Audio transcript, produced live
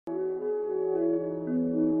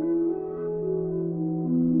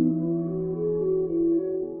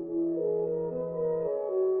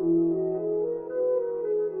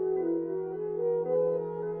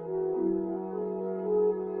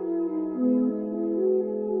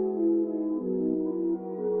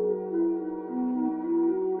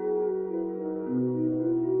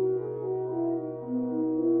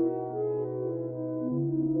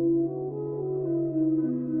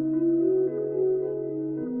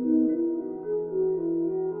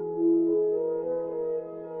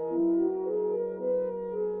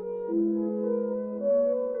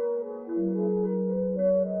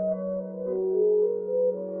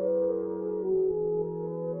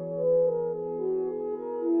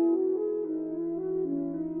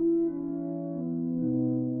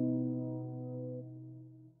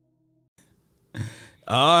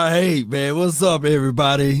All right, man. What's up,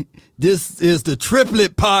 everybody? This is the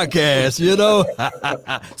Triplet Podcast, you know?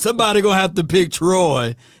 Somebody going to have to pick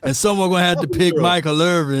Troy, and someone going to have to pick Troy. Michael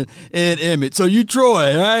Irvin and Emmett. So you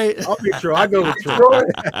Troy, right? I'll pick Troy. I go with Troy. All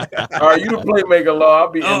right, you the playmaker, Law. I'll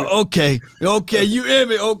be Emmett. Okay. You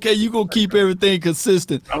Emmett. Okay, you going to keep everything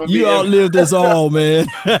consistent. You be outlived us all, man.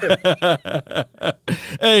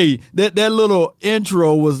 Hey, that little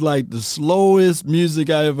intro was like the slowest music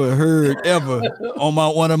I ever heard on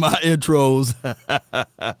one of my intros.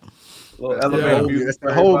 Elevator music. That's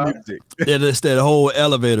the whole music. It's that whole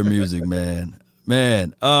elevator music, man.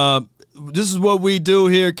 This is what we do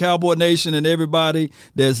here, Cowboy Nation, and everybody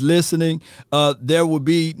that's listening. There will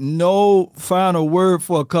be no final word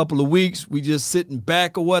for a couple of weeks. We just sitting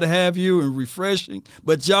back or what have you and refreshing.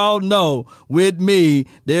 But y'all know, with me,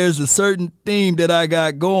 there's a certain theme that I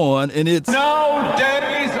got going, and it's No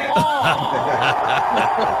days off.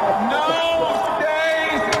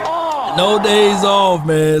 No days off,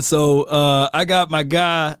 man. So I got my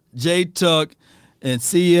guy, J Tuck, and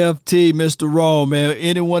CFT, Mr. Raw, man.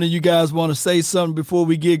 Any one of you guys want to say something before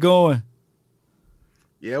we get going?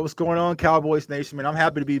 Yeah, what's going on, Cowboys Nation, man? I'm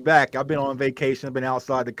happy to be back. I've been on vacation. I've been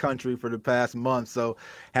outside the country for the past month, so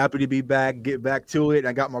happy to be back, get back to it.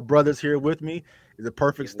 I got my brothers here with me. It's a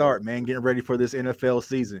perfect start, man, getting ready for this NFL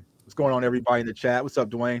season. What's going on, everybody in the chat? What's up,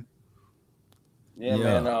 Dwayne? Yeah,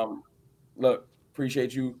 man. Look,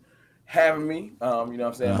 appreciate you having me. You know what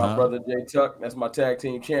I'm saying? My brother Jay Tuck, that's my tag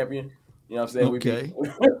team champion. You know what I'm saying? Okay.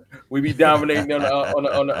 We be dominating on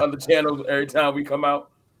the other channels every time we come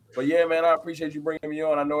out. But yeah, man, I appreciate you bringing me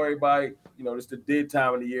on. I know everybody, it's the dead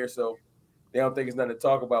time of the year, so they don't think it's nothing to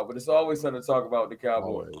talk about, but it's always something to talk about with the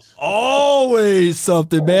Cowboys. Always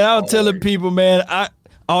something, man. I'm telling people, man,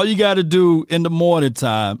 all you got to do in the morning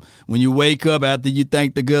time when you wake up after you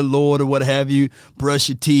thank the good Lord or what have you, brush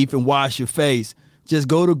your teeth and wash your face, just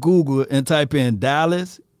go to Google and type in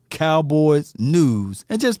Dallas Cowboys news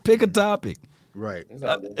and just pick a topic. Right.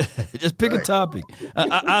 Just pick a topic.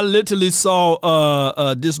 I literally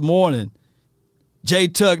saw this morning J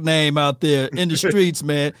Tuck name out there in the streets,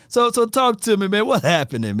 man. So talk to me, man. What's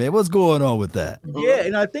happening, man? What's going on with that? Yeah,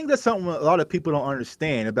 and I think that's something a lot of people don't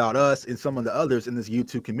understand about us and some of the others in this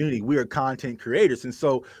YouTube community. We are content creators. And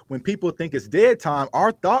so when people think it's dead time,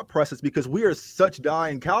 our thought process, because we are such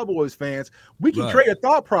dying Cowboys fans, we can create a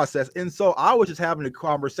thought process. And so I was just having a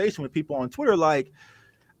conversation with people on Twitter, like,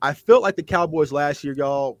 I felt like the Cowboys last year,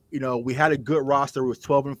 y'all, we had a good roster. It was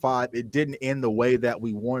 12-5. It didn't end the way that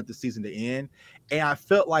we wanted the season to end. And I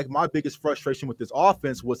felt like my biggest frustration with this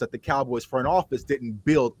offense was that the Cowboys front office didn't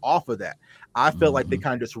build off of that. I felt like they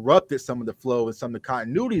kind of disrupted some of the flow and some of the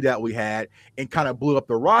continuity that we had and kind of blew up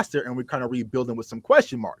the roster, and we're kind of rebuilding with some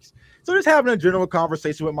question marks. So just having a general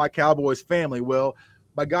conversation with my Cowboys family. Well,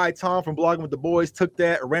 my guy Tom from Blogging with the Boys took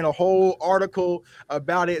that, ran a whole article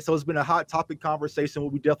about it. So it's been a hot topic conversation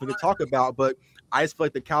what we definitely could talk about. But I just feel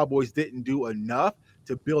like the Cowboys didn't do enough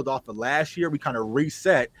to build off of last year. We kind of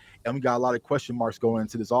reset, and we got a lot of question marks going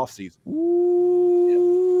into this offseason. Ooh-wee.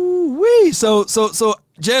 So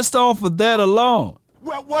just off of that alone.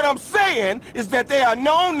 Well, what I'm saying is that there are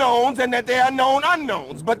known knowns and that there are known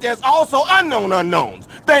unknowns, but there's also unknown unknowns,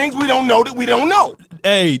 things we don't know that we don't know.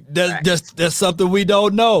 Hey, that's something we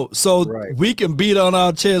don't know. So we can beat on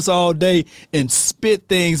our chest all day and spit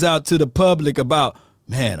things out to the public about,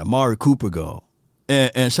 man, Amari Cooper gone.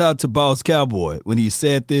 And shout out to Boss Cowboy when he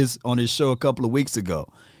said this on his show a couple of weeks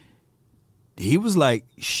ago. He was like,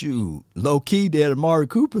 shoot, low-key that Amari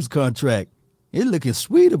Cooper's contract, it's looking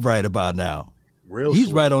sweet right about now. He's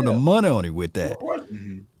sweet. Right on the money on it with that.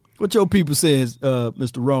 Mm-hmm. What your people says,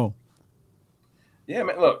 Mr. Rome? Yeah,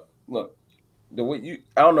 man, look. The way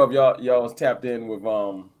I don't know if y'all was tapped in with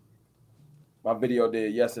my video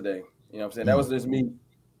did yesterday. You know what I'm saying? That was just me.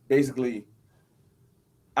 Basically,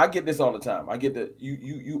 I get this all the time. I get that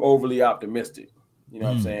you overly optimistic. You know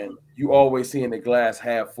what I'm saying? You always seeing the glass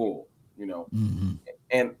half full, Mm-hmm.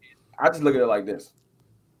 And I just look at it like this.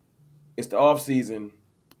 It's the off season.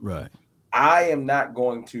 Right. I am not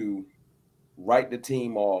going to write the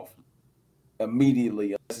team off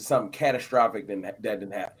immediately unless it's something catastrophic that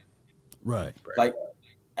didn't happen. Right. Like,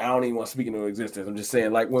 I don't even want to speak into existence. I'm just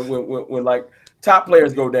saying, like, when like top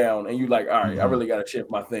players go down and you like, all right, I really got to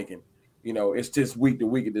shift my thinking. It's just week to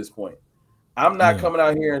week at this point. I'm not coming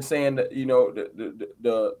out here and saying that,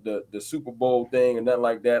 the Super Bowl thing and nothing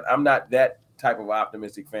like that. I'm not that type of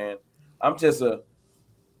optimistic fan. I'm just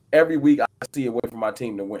every week I see a way for my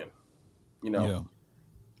team to win.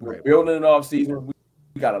 We're building an off season.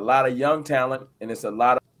 We got a lot of young talent, and it's a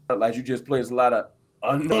lot of, like you just played, it's a lot of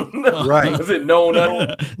unknown. Right. Is it known?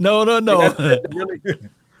 No.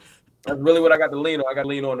 That's really what I got to lean on. I got to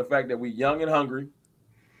lean on the fact that we're young and hungry,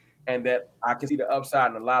 and that I can see the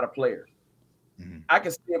upside in a lot of players. I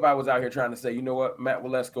can see if I was out here trying to say, you know what, Matt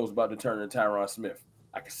Walesko's about to turn into Tyron Smith.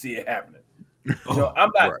 I can see it happening. You know, I'm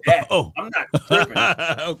not that. I'm not tripping.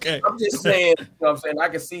 Okay. I'm just saying, you know what I'm saying? I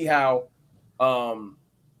can see how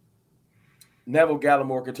Neville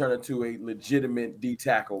Gallimore could turn into a legitimate D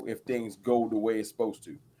tackle if things go the way it's supposed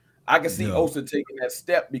to. I can see Osa taking that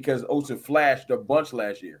step because Osa flashed a bunch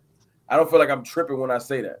last year. I don't feel like I'm tripping when I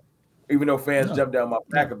say that, even though fans jump down my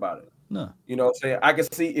back about it. No. You know what I'm saying? I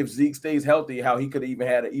can see if Zeke stays healthy, how he could have even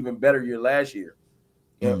had an even better year last year.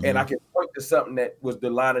 And I can point to something that was the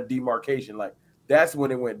line of demarcation. Like, that's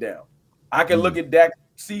when it went down. I can look at that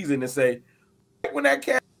season and say, when that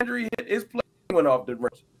calf injury hit, his play went off the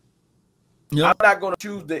rails. Yep. I'm not going to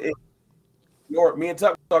choose to ignore. Me and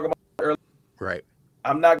Tuck were talking about it earlier. Right.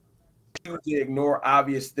 I'm not going to choose to ignore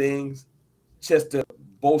obvious things just to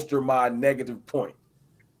bolster my negative point.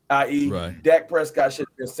 I.e., Dak Prescott should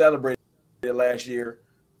have been celebrated last year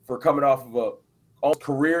for coming off of a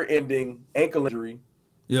career-ending ankle injury,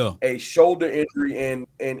 a shoulder injury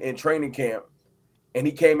in training camp, and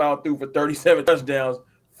he came out through for 37 touchdowns,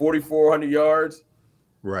 4,400 yards,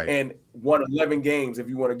 and won 11 games. If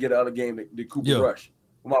you want to get another game, the Cooper Rush.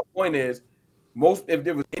 My point is, if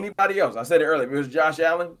there was anybody else, I said it earlier, if it was Josh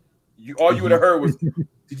Allen, all you would have heard was,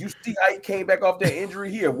 did you see how he came back off that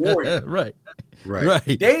injury? He a warrior. Right.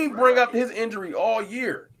 They didn't bring up his injury all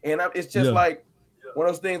year. And it's just like one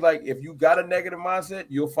of those things, like if you got a negative mindset,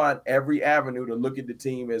 you'll find every avenue to look at the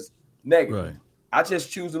team as negative. Right. I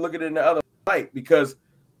just choose to look at it in the other light because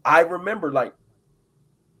I remember, like,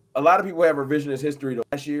 a lot of people have revisionist history to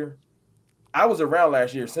last year. I was around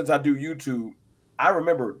last year. Since I do YouTube, I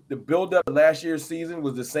remember the build-up of last year's season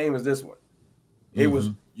was the same as this one. It was,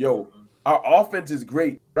 our offense is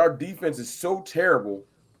great, but our defense is so terrible.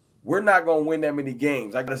 We're not going to win that many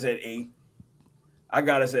games. I got us at 8. I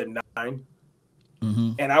got us at 9.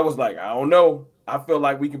 And I was like, I don't know. I feel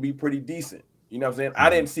like we can be pretty decent. You know what I'm saying? I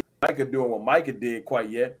didn't see Micah doing what Micah did quite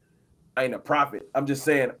yet. I ain't a prophet. I'm just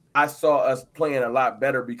saying I saw us playing a lot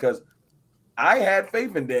better because I had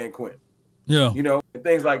faith in Dan Quinn. Yeah. You know, and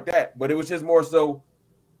things like that. But it was just more so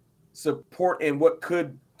support in what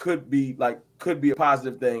could be a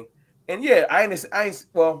positive thing. And my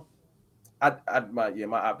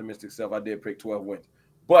optimistic self, I did pick 12 wins.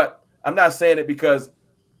 But I'm not saying it because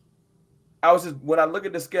when I look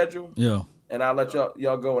at the schedule, and I'll let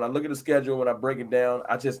y'all go. When I look at the schedule, when I break it down,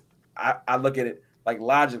 I look at it like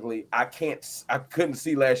logically. I couldn't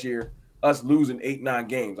see last year us losing 8-9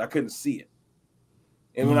 games. I couldn't see it.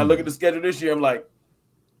 And when I look at the schedule this year, I'm like,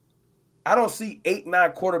 I don't see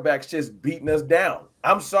 8-9 quarterbacks just beating us down.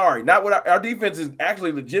 I'm sorry. Not what our defense is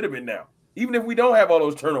actually legitimate now. Even if we don't have all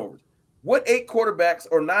those turnovers. What 8 quarterbacks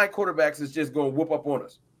or 9 quarterbacks is just going to whoop up on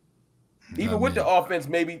us? Even with the offense,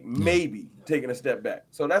 maybe taking a step back.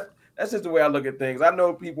 So that's just the way I look at things. I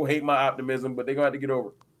know people hate my optimism, but they're going to have to get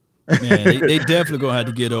over it. Man, they definitely going to have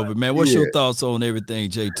to get over it. Man, what's your thoughts on everything,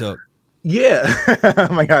 J Tuck? Yeah.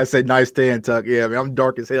 Oh my God, I said nice stand, Tuck. Yeah, man, I'm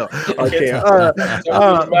dark as hell. Okay. But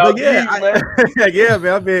yeah,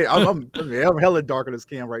 man, I'm hella darker than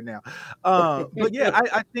Cam right now. But yeah,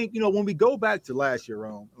 I think, when we go back to last year,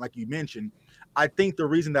 like you mentioned, I think the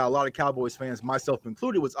reason that a lot of Cowboys fans, myself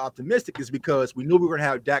included, was optimistic is because we knew we were going to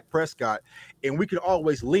have Dak Prescott, and we could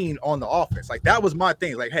always lean on the offense. Like, that was my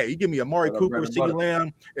thing. Like, hey, you give me Amari Cooper, CeeDee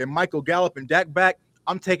Lamb, and Michael Gallup and Dak back,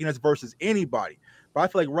 I'm taking us versus anybody. But I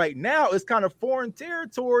feel like right now it's kind of foreign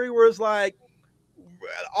territory where it's like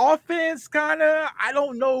offense kind of, I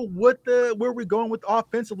don't know where we're going with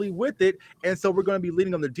offensively with it. And so we're going to be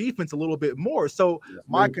leaning on the defense a little bit more. So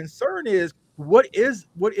my concern is, what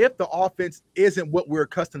if the offense isn't what we're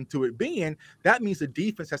accustomed to it being? That means the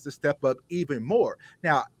defense has to step up even more.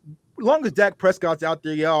 Now, as long as Dak Prescott's out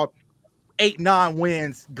there, y'all, 8-9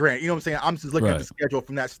 wins, Grant. You know what I'm saying? I'm just looking at the schedule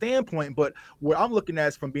from that standpoint. But what I'm looking at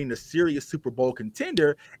is from being a serious Super Bowl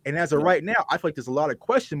contender. And as of right now, I feel like there's a lot of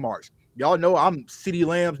question marks. Y'all know I'm CeeDee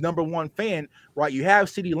Lamb's #1 fan, right? You have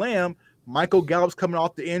CeeDee Lamb. Michael Gallup's coming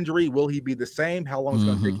off the injury. Will he be the same? How long is it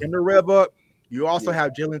going to take him to rev up? You also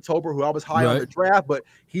have Jalen Tolbert, who I was high on the draft, but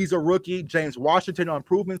he's a rookie. James Washington on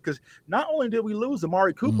improvements, because not only did we lose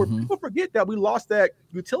Amari Cooper, people forget that we lost that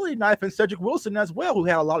utility knife in Cedric Wilson as well, who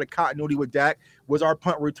had a lot of continuity with Dak, was our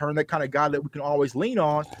punt return, that kind of guy that we can always lean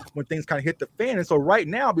on when things kind of hit the fan. And so right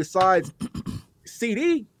now, besides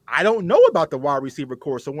CD, I don't know about the wide receiver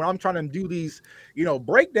core. So when I'm trying to do these,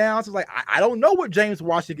 breakdowns, it's like, I don't know what James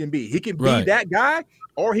Washington can be. He can be that guy,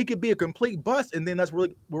 or he could be a complete bust. And then that's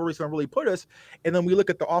really where he's going to really put us. And then we look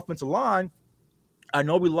at the offensive line. I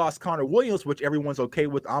know we lost Connor Williams, which everyone's okay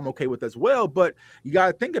with. I'm okay with as well. But you got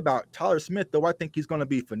to think about Tyler Smith, though I think he's going to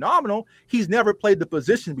be phenomenal. He's never played the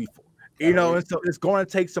position before, you know, and so it's going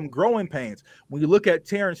to take some growing pains. When you look at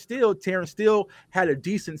Terrence Steele had a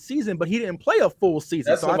decent season, but he didn't play a full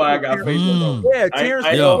season. That's why I got faith in him. Yeah, Terrence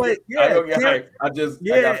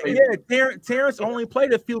Terrence only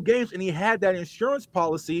played a few games, and he had that insurance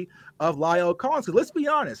policy of La'el Collins. So let's be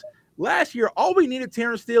honest. Last year, all we needed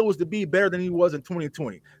Terrence Steele was to be better than he was in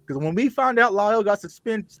 2020. Because when we found out La'el got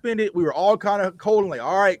suspended, we were all kind of cold and like,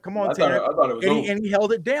 all right, come on, Terrence. And he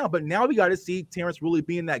held it down. But now we got to see Terrence really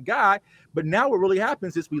being that guy. But now what really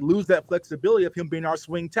happens is we lose that flexibility of him being our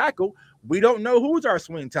swing tackle. We don't know who's our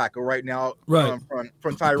swing tackle right now from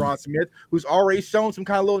Tyron Smith, who's already shown some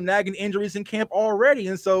kind of little nagging injuries in camp already.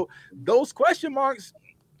 And so those question marks,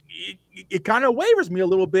 it kind of wavers me a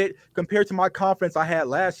little bit compared to my confidence I had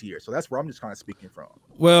last year. So that's where I'm just kind of speaking from.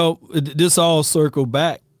 Well, this all circled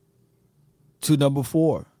back to number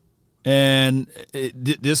 4. And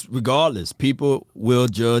this, regardless, people will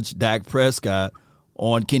judge Dak Prescott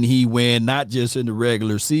on can he win not just in the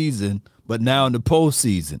regular season, but now in the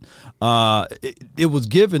postseason. It was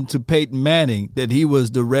given to Peyton Manning that he was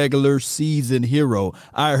the regular season hero.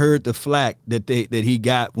 I heard the flack that he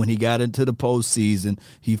got when he got into the postseason.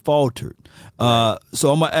 He faltered.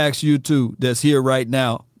 So I'm gonna ask you two that's here right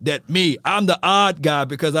now. I'm the odd guy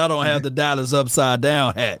because I don't have the Dallas upside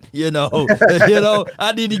down hat. You know,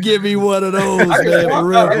 I need to give me one of those, man. For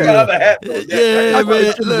real. Yeah,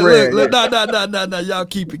 man. Look, no. Y'all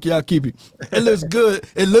keep it. It looks good.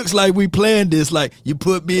 It looks like we planned this. Like you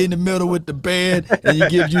put me in the middle with the band and you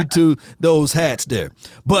give you two those hats there.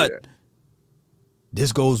 But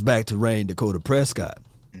this goes back to Rayne Dakota Prescott.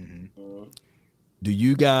 Mm-hmm. Do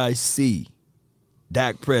you guys see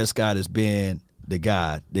Dak Prescott as being the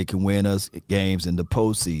guy that can win us games in the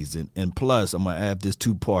postseason? And plus, I'm going to add this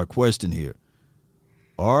 2-part question here.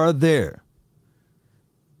 Are there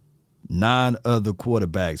 9 other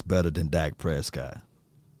quarterbacks better than Dak Prescott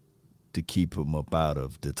to keep him up out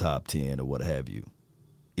of the top 10 or what have you?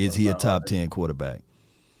 Is he a top 10 quarterback?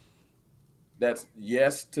 That's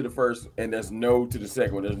yes to the first, and there's no to the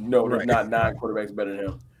second one. There's not 9 quarterbacks better than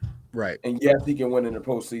him. Right. And yes, he can win in the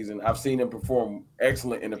postseason. I've seen him perform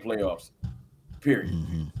excellent in the playoffs. Period.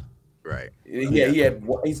 Mm-hmm. Right. Yeah, he had.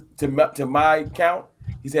 To my count,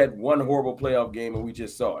 he's had one horrible playoff game, and we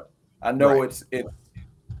just saw it. I know it's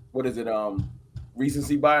what is it?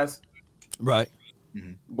 Recency bias. Right.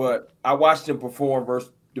 Mm-hmm. But I watched him perform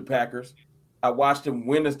versus the Packers. I watched him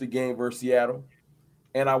win us the game versus Seattle,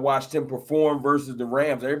 and I watched him perform versus the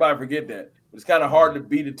Rams. Everybody forget that. It's kind of hard to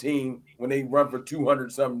beat a team when they run for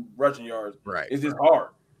 200-something rushing yards. Right. It's just hard.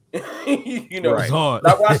 It's hard.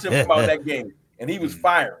 I watched him come out that game, and he was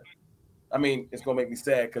firing. I mean, it's gonna make me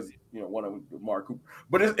sad because one of them, Mark Cooper.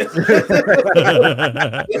 But it's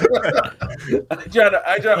I try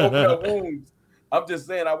to open up wounds. I'm just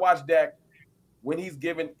saying, I watched Dak when he's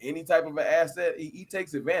given any type of an asset, he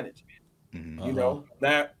takes advantage. Mm-hmm.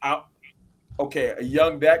 Now, a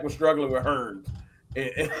young Dak was struggling with Hearns,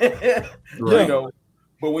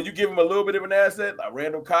 but when you give him a little bit of an asset, like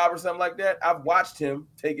Randall Cobb or something like that, I've watched him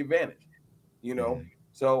take advantage. Mm-hmm.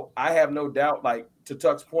 So I have no doubt, like to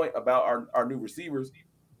Tuck's point about our new receivers,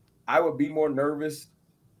 I would be more nervous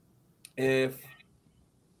if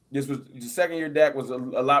this was the second year Dak was a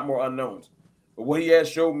lot more unknowns. But what he has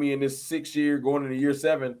showed me in this 6th year, going into year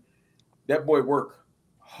 7, that boy worked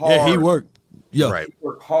hard. Yeah, he worked. Yeah, right. He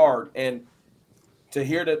worked hard, and to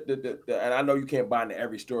hear the and I know you can't buy into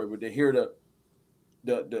every story, but to hear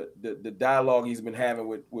the dialogue he's been having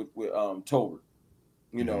with Tolbert,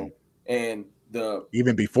 and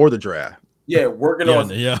even before the draft. Yeah, working on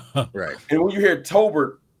right. And when you hear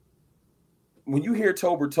Tolbert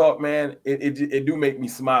talk, man, it do make me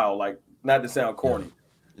smile. Like, not to sound corny,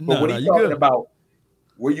 but when he's talking about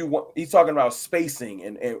he's talking about spacing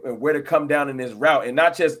and where to come down in his route, and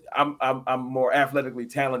not just I'm more athletically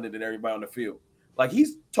talented than everybody on the field. Like,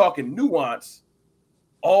 he's talking nuance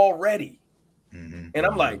already, and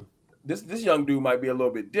I'm like, this young dude might be a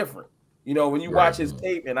little bit different. When you watch his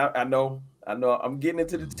tape, and I know I'm getting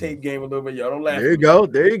into the tape game a little bit. Y'all don't laugh. There you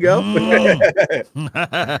go.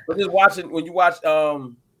 But just when you watch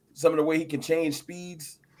some of the way he can change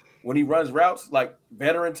speeds when he runs routes, like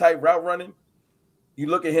veteran type route running, you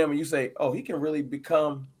look at him and you say, oh, he can really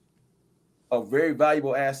become a very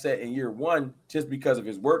valuable asset in year 1 just because of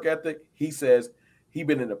his work ethic. He says he's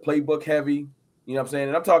been in the playbook heavy. You know what I'm saying?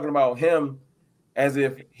 And I'm talking about him as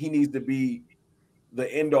if he needs to be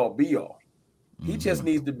the end all be all. He just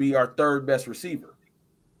needs to be our 3rd best receiver.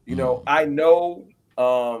 I know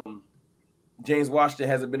James Washington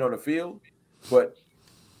hasn't been on the field, But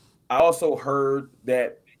I also heard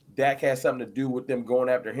that Dak has something to do with them going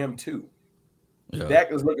after him too. Yeah.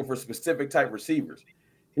 Dak is looking for specific type receivers.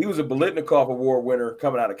 He was a Biletnikoff Award winner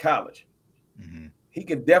coming out of college. Mm-hmm. He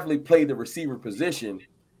can definitely play the receiver position.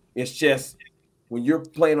 It's just when you're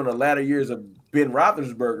playing on the latter years of Ben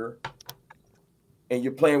Roethlisberger and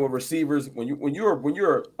you're playing with receivers, when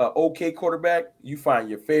you're an okay quarterback, you find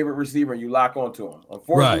your favorite receiver and you lock onto him.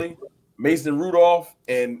 Unfortunately, right. Mason Rudolph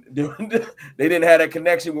and they didn't have that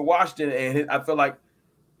connection with Washington, and I feel like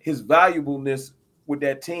his valuableness with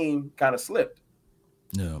that team kind of slipped.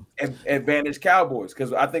 Yeah, advantage Cowboys,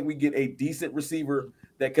 because I think we get a decent receiver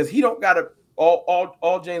that, because he don't got to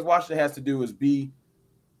all James Washington has to do is be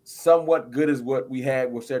somewhat good as what we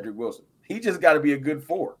had with Cedric Wilson. He just got to be a good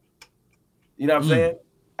 4. You know what I'm saying?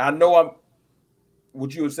 I know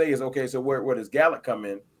what you would say is, okay, so where does Gallup come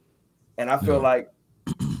in? And I feel like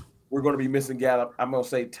we're going to be missing Gallup. I'm going to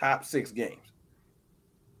say top 6 games.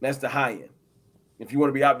 That's the high end. If you want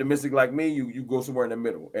to be optimistic like me, you go somewhere in the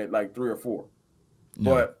middle at like 3 or 4.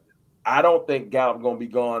 No. But I don't think Gallup going to be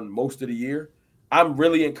gone most of the year. I'm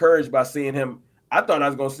really encouraged by seeing him. I thought I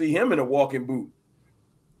was going to see him in a walking boot.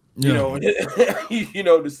 You know,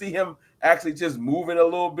 to see him actually just moving a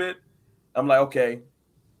little bit. I'm like, okay,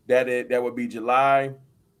 that would be July,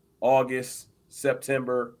 August,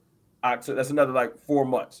 September, October. That's another like 4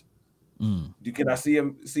 months. Can I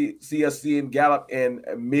see us seeing Gallup in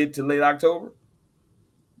mid to late October?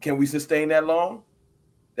 Can we sustain that long?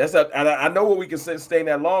 I know what we can sustain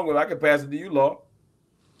that long with. I can pass it to you, Law.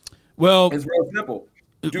 Well, it's real simple.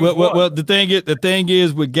 Well, the thing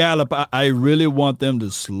is with Gallup, I really want them to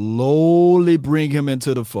slowly bring him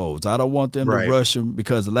into the folds. I don't want them to rush him,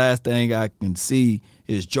 because the last thing I can see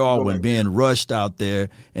is Jarwin being rushed out there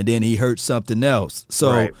and then he hurts something else.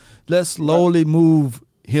 So let's slowly move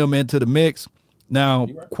him into the mix. Now,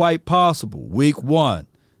 quite possible, week 1,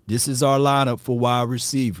 this is our lineup for wide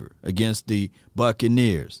receiver against the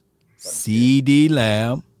Buccaneers. CeeDee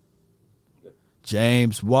Lamb,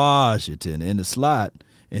 James Washington in the slot,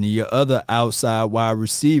 and your other outside wide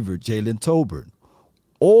receiver, Jalen Tolbert.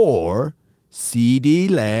 Or CeeDee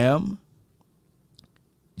Lamb,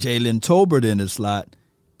 Jalen Tolbert in the slot,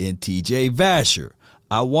 and TJ Vasher.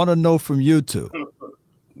 I want to know from you two.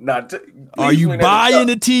 Are you buying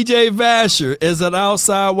the TJ Vasher as an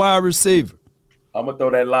outside wide receiver? I'm gonna throw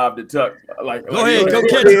that lob to Tuck. Go ahead, go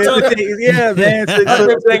catch it. Yeah, man.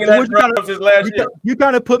 You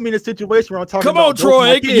kind of put me in a situation where I'm talking. Come on,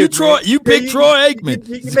 Troy Aikman. You picked Troy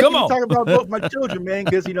Aikman. Come on. Talking about both my children, man,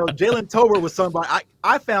 because Jalen Tolbert was somebody.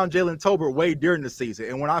 I found Jalen Tolbert way during the season,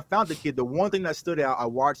 and when I found the kid, the one thing that stood out, I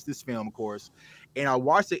watched this film, of course, and I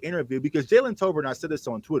watched the interview, because Jalen Tolbert, and I said this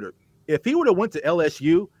on Twitter, if he would have went to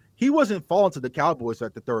LSU, he wasn't falling to the Cowboys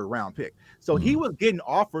at the 3rd round pick. So he was getting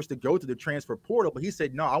offers to go to the transfer portal, but he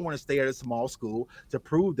said, no, I want to stay at a small school to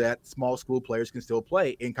prove that small school players can still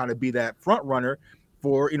play and kind of be that front runner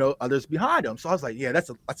for, others behind him. So I was like, yeah,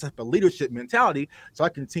 that's a leadership mentality. So I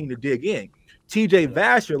continue to dig in. TJ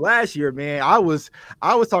Vasher last year, man, I was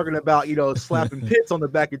talking about, slapping pits on the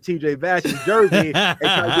back of TJ Vasher's jersey and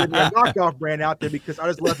kind of getting a knockoff brand out there, because I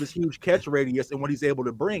just love his huge catch radius and what he's able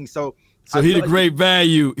to bring. So he's a great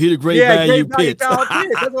value. He's a great value pitch.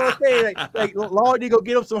 That's what I'm saying. Like Lord, you go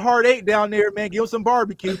get him some hard 8 down there, man. Give him some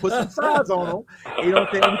barbecue, put some sides on him. You know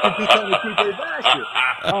what I'm saying? We can do something with TJ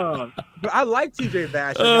Vasher. But I like TJ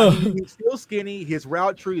Vasher. He's still skinny. His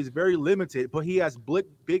route tree is very limited, but he has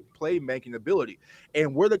big playmaking ability.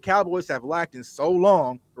 And where the Cowboys have lacked in so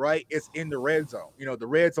long, right, it's in the red zone. The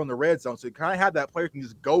red zone. So you kind of have that player can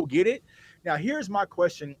just go get it. Now, here's my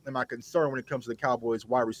question and my concern when it comes to the Cowboys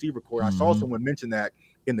wide receiver core. I saw someone mention that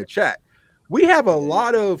in the chat. We have a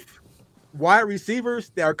lot of wide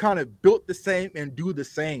receivers that are kind of built the same and do the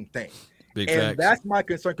same thing. That's my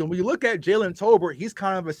concern. When we look at Jalen Tolbert, he's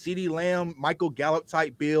kind of a CeeDee Lamb, Michael Gallup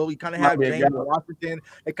type build. You kind of have James Washington.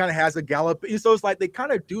 It kind of has a Gallup. So it's like they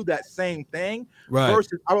kind of do that same thing. Right.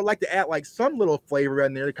 Versus I would like to add like some little flavor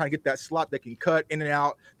in there to kind of get that slot that can cut in and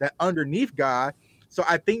out, that underneath guy. So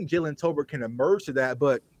I think Jalen Tolbert can emerge to that.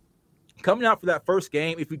 But coming out for that first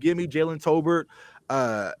game, if you give me Jalen Tolbert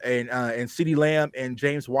and CeeDee Lamb and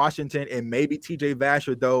James Washington and maybe TJ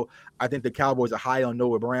Vasher, though, I think the Cowboys are high on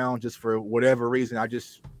Noah Brown just for whatever reason.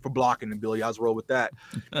 For blocking ability, I was roll with that.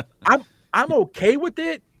 I'm okay with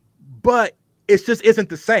it, but it just isn't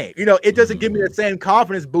the same. It doesn't give me the same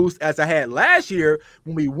confidence boost as I had last year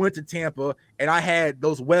when we went to Tampa and I had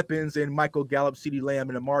those weapons in Michael Gallup, CeeDee Lamb,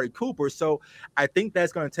 and Amari Cooper. So I think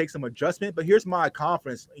that's going to take some adjustment. But here's my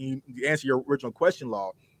confidence. You answer your original question,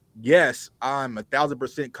 Law. yes, I'm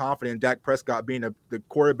 1,000% confident in Dak Prescott being the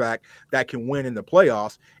quarterback that can win in the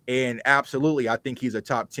playoffs. And absolutely, I think he's a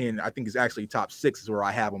top 10. I think he's actually top 6 is where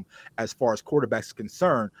I have him as far as quarterbacks is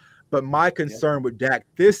concerned. But my concern with Dak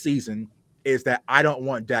this season is that I don't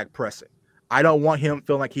want Dak pressing. I don't want him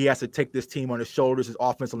feeling like he has to take this team on his shoulders, his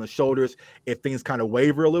offense on his shoulders, if things kind of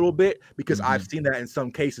waver a little bit, because I've seen that in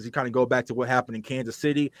some cases. You kind of go back to what happened in Kansas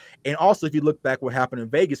City. And also, if you look back what happened in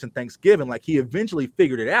Vegas and Thanksgiving, like he eventually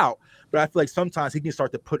figured it out. But I feel like sometimes he can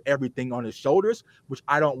start to put everything on his shoulders, which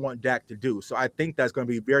I don't want Dak to do. So I think that's going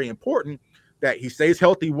to be very important that he stays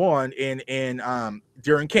healthy,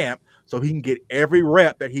 during camp, so he can get every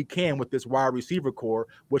rep that he can with this wide receiver core,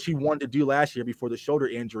 which he wanted to do last year before the shoulder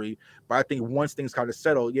injury. But I think once things kind of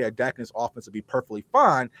settle, Dak and his offense will be perfectly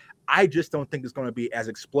fine. I just don't think it's going to be as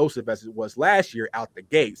explosive as it was last year out the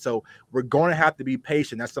gate. So we're going to have to be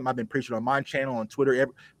patient. That's something I've been preaching on my channel, on Twitter.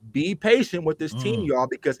 Be patient with this team, y'all,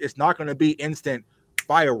 because it's not going to be instant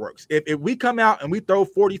fireworks. If we come out and we throw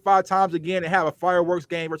 45 times again and have a fireworks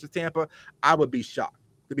game versus Tampa, I would be shocked,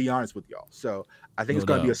 to be honest with y'all. So I think it's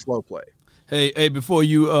going to be a slow play. Hey, before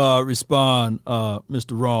you respond,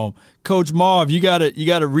 Mr. Rome, Coach Marv, you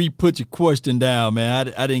gotta re-put your question down,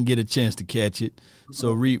 man. I didn't get a chance to catch it.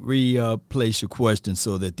 So place your question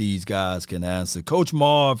so that these guys can answer. Coach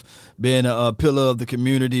Marv, been a pillar of the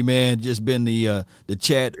community, man, just been the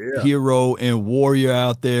chat hero and warrior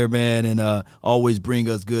out there, man, and always bring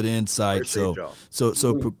us good insight.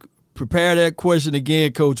 Prepare that question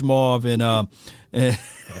again, Coach Marv, and I'm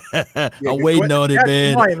waiting on it,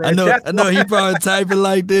 man. I know he probably typing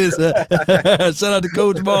like this. Shout out to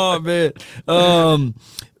Coach Marv, man.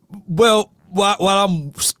 Well, while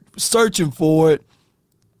I'm searching for it,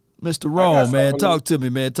 Mr. Rome, man, talk to me,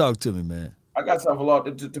 man. I got something a lot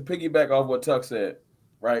to piggyback off what Tuck said,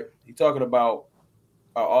 right? He's talking about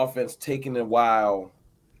our offense taking a while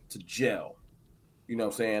to gel. You know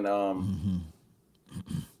what I'm saying?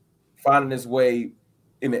 Finding its way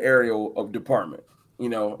in the aerial of department, you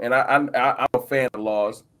know, and I'm a fan of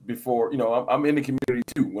laws before, you know, I'm in the community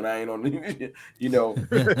too when I ain't on the, you know,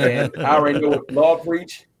 and I already know what Law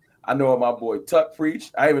preach. I know what my boy Tuck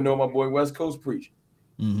preach. I even know what my boy West Coast preach.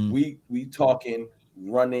 We talking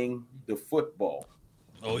running the football.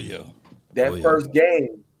 Oh yeah. First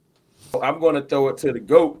game, I'm going to throw it to the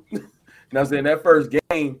GOAT. You know what I'm saying? That first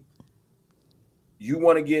game, you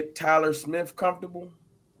want to get Tyler Smith comfortable.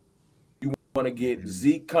 You want to get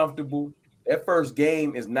Zeke comfortable. That first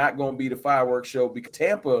game is not going to be the fireworks show because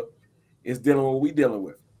Tampa is dealing with what we dealing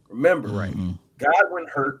with. Remember, Godwin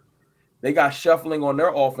hurt. They got shuffling on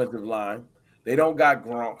their offensive line. They don't got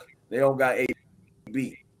Gronk. They don't got AB.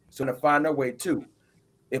 So to find their way too.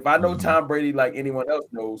 If I know Tom Brady like anyone else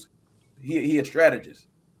knows, he a strategist.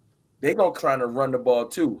 They gonna try to run the ball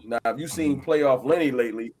too. Now, if you seen playoff Lenny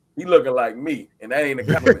lately, he looking like me, and that ain't a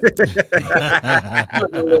compliment. He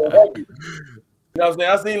looking a little heavy. You know what I'm saying?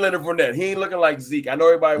 I seen Leonard Fournette. He ain't looking like Zeke. I know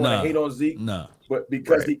everybody want to hate on Zeke, but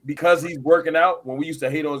because he's working out, when we used to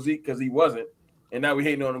hate on Zeke because he wasn't, and now we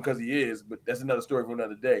hating on him because he is, but that's another story for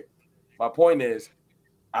another day. My point is,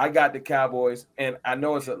 I got the Cowboys, and I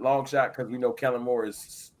know it's a long shot because we know Kellen Moore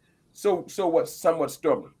is somewhat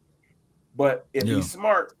stormy. But if he's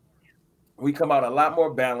smart, we come out a lot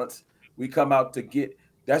more balanced. We come out to get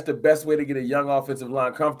 – that's the best way to get a young offensive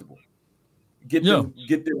line comfortable. Get them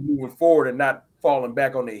moving forward and not falling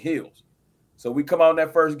back on their heels. So we come out in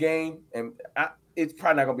that first game, and it's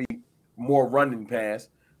probably not going to be more running pass.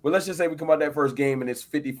 But let's just say we come out that first game, and it's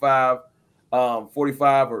 55,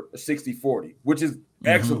 45, or 60-40, which is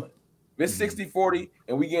excellent. If it's 60-40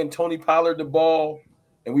 and we getting Tony Pollard the ball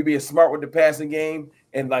and we being smart with the passing game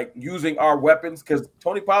and like using our weapons, because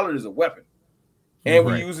Tony Pollard is a weapon. And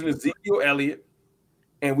we're using Ezekiel Elliott,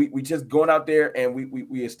 and we just going out there and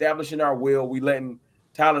we establishing our will. We letting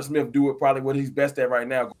Tyler Smith do it probably what he's best at right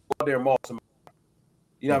now. Go out there and maul somebody.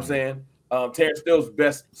 You know what I'm saying? Terrence Still's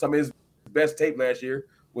some of his best tape last year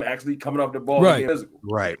was actually coming off the ball and being physical.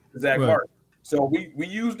 Zach Martin. So we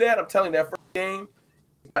use that. I'm telling you, that first game,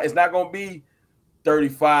 it's not going to be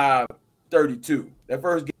 35-32. That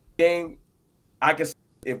first game, I can see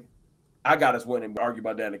if I got us winning, argue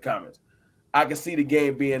about that in the comments. I can see the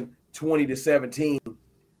game being 20-17,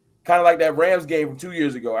 kind of like that Rams game from 2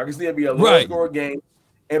 years ago. I can see it be a low-score game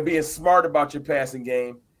and being smart about your passing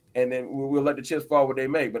game, and then we'll let the chips fall where they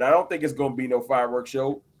may. But I don't think it's going to be no fireworks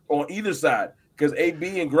show on either side because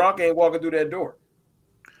AB and Gronk ain't walking through that door.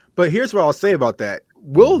 But here's what I'll say about that.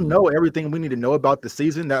 we'll know everything we need to know about the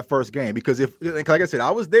season that first game. Because if, like I said, I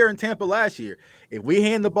was there in Tampa last year. If we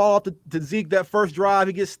hand the ball off to Zeke that first drive,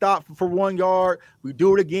 he gets stopped for 1 yard. We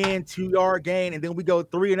do it again, 2-yard gain, and then we go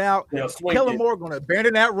 3 and out. Kellen Moore going to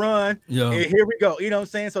abandon that run. And here we go. You know what I'm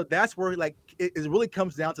saying? So that's where like it really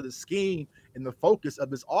comes down to the scheme and the focus of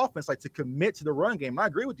this offense, like to commit to the run game. And I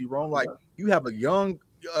agree with you, Ron. Like you have a young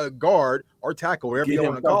guard or tackle, whatever you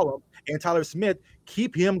want to call him, and Tyler Smith,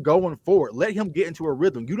 keep him going forward. Let him get into a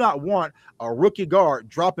rhythm. You not want a rookie guard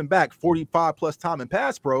dropping back 45 plus time in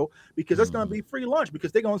pass pro, because that's going to be free lunch,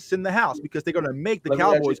 because they're going to sit in the house, because they're going to make the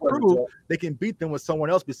Cowboys prove they can beat them with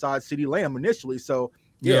someone else besides CeeDee Lamb initially. So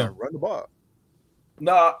run the ball.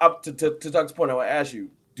 No, to Doug's point, I want to ask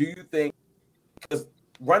you, do you think, because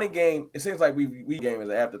running game, it seems like we game is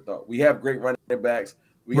an afterthought. We have great running backs.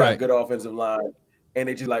 We got a good offensive line. And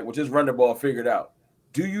they just like, well, just run the ball, figure it out.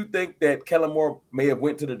 Do you think that Kellen Moore may have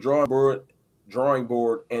went to the drawing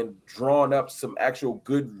board and drawn up some actual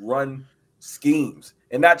good run schemes,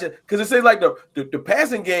 and not just because it seems like the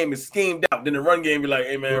passing game is schemed out, then the run game be like,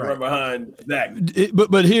 hey man, run behind that.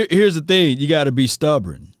 But here's the thing: you got to be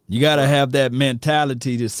stubborn. You got to have that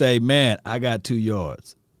mentality to say, man, I got 2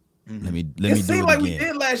 yards. Let me do it again. It seemed like we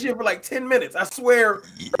did last year for like 10 minutes. I swear,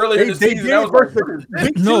 earlier this season, that was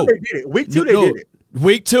week two they did it.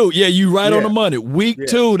 Week 2, you right on the money. Week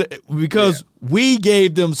 2, because we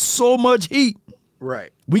gave them so much heat.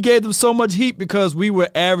 Right. We gave them so much heat because we were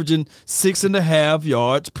averaging 6.5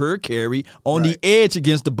 yards per carry on the edge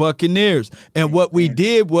against the Buccaneers. And what we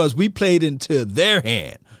did was we played into their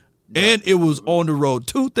hand. And it was on the road.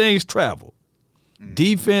 2 things travel.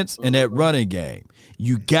 Defense and that running game.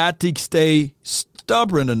 You got to stay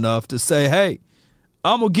stubborn enough to say, hey,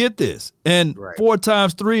 I'm going to get this. And 4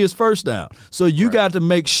 times 3 is first down. So you got to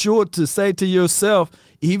make sure to say to yourself,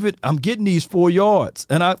 even I'm getting these 4 yards.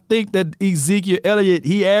 And I think that Ezekiel Elliott,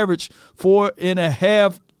 he averaged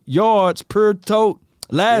 4.5 yards per tote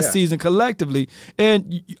last season collectively.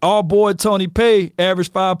 And our boy Tony Pay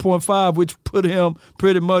averaged 5.5, which put him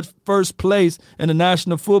pretty much first place in the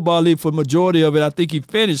National Football League for majority of it. I think he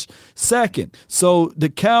finished second. So the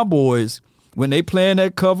Cowboys, when they playing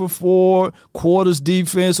that cover 4 quarters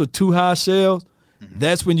defense or 2 high shells,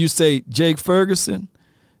 that's when you say Jake Ferguson,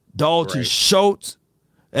 Dalton Schultz.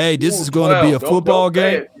 Hey, this is going to be a football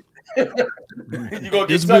game. You're going to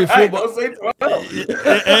get stuck. Don't say 12.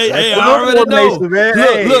 Hey, I already know.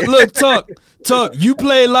 Look, Tuck, you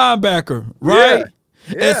play linebacker, right?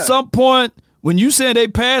 Yeah. At some point, when you say they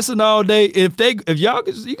passing all day, if y'all,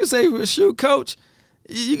 you can say, well, shoot, coach,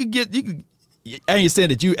 you can. I ain't saying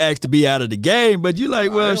that you asked to be out of the game, but you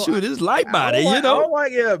like, well, shoot, it's light body, you know? I don't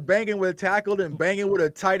like, banging with a tackle and banging with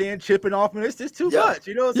a tight end, chipping off, and it's just too much,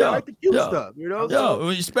 you know? I like the cute stuff, you know?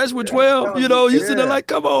 Especially with 12, you know, you sitting there like,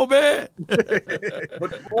 come on, man.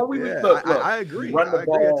 But before we look, I agree. Run the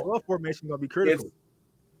ball. 12 formation going to be critical.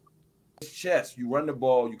 It's chess. You run the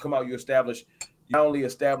ball, you come out, you not only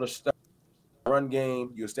establish stuff, run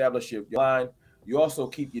game, you establish your line, you also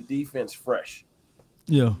keep your defense fresh.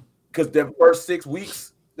 Yeah. Because the first 6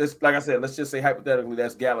 weeks, like I said, let's just say hypothetically,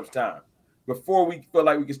 that's Gallup's time. Before we feel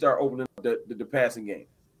like we can start opening up the passing game.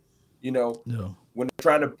 You know, when they're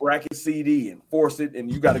trying to bracket CD and force it, and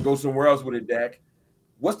you got to go somewhere else with it, Dak.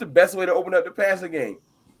 What's the best way to open up the passing game?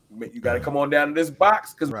 You got to come on down to this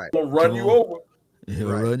box because we're going to run you over. He'll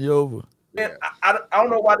run you over. Man, I don't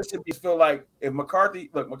know why this should be feel like if McCarthy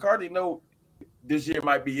know this year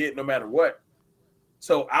might be it no matter what.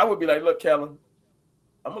 So I would be like, look, Kellen,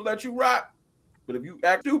 I'm going to let you rock. But if you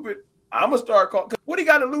act stupid, I'm going to start calling. What he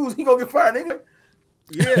got to lose? He going to get fired anyway.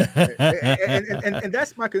 Yeah. and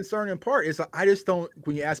that's my concern in part is I just don't,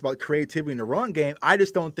 when you ask about creativity in the run game, I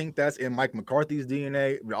just don't think that's in Mike McCarthy's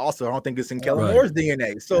DNA. But also, I don't think it's in Kellen Moore's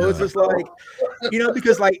DNA. So it's just like, you know,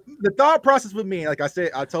 because like the thought process with me, like I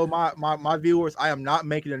said, I told my viewers, I am not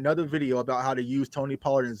making another video about how to use Tony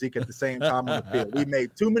Pollard and Zeke at the same time on the field. We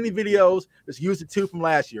made too many videos. Just use the 2 from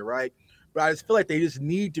last year, right? But I just feel like they just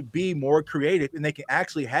need to be more creative, and they can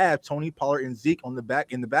actually have Tony Pollard and Zeke in the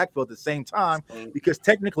backfield at the same time, because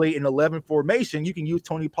technically in 11 formation, you can use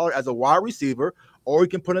Tony Pollard as a wide receiver, or you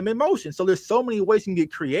can put him in motion. So there's so many ways you can get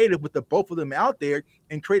creative with the both of them out there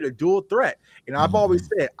and create a dual threat. And I've always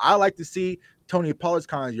said I like to see Tony Pollard's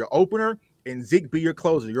kind of your opener and Zeke be your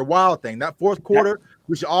closer, your wild thing. That fourth quarter,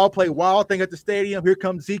 we should all play wild thing at the stadium. Here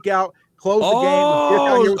comes Zeke out. Close the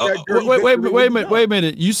game. Wait a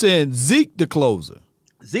minute. You saying Zeke the closer?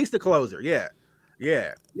 Zeke's the closer. Yeah.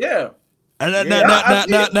 And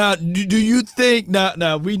now, do you think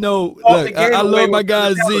now we know? Look, I love my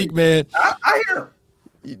guy Zeke, man. I hear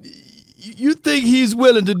him. You think he's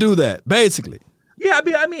willing to do that, basically? Yeah,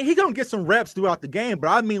 I mean, he gonna get some reps throughout the game, but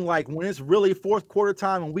I mean, like when it's really fourth quarter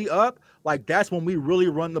time and we up, like that's when we really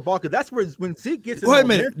run the ball. Because that's where when Zeke gets. Wait a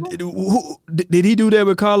minute, did he do that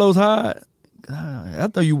with Carlos Hyde? I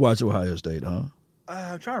thought you watched Ohio State, huh?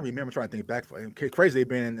 I'm trying to remember, trying to think back. Crazy, they've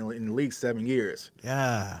been in the league 7 years.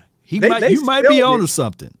 Yeah, you might be on to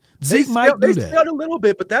something. Zeke might do that. They failed a little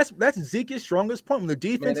bit, but that's Zeke's strongest point. When the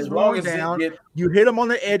defense is rolling down, you hit him on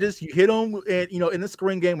the edges, you hit him, and in the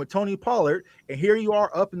screen game with Tony Pollard, and here you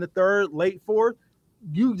are up in the third, late fourth.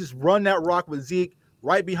 You just run that rock with Zeke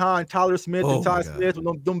right behind Tyler Smith and Ty Smith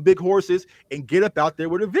with them big horses, and get up out there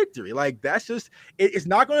with a victory. Like that's just it's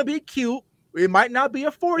not going to be cute. It might not be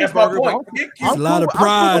a 40 burger. It's a lot of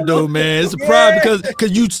pride, though, man. It's a pride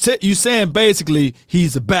because you saying basically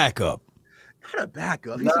he's a backup. Not a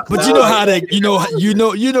backup. But you know how that you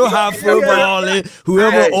know how football is.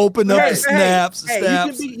 Whoever opened up the snaps.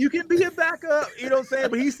 You can be a backup, you know what I'm saying?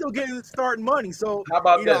 But he's still getting starting money. So how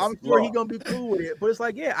about this? I'm sure he's gonna be cool with it. But it's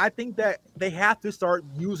like, I think that they have to start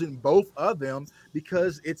using both of them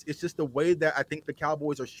because it's just the way that I think the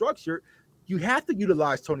Cowboys are structured. You have to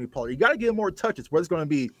utilize Tony Pollard. You got to get more touches, whether it's going to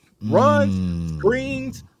be runs,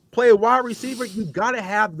 screens, play a wide receiver. You got to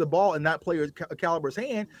have the ball in that player's caliber's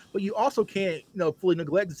hand, but you also can't, fully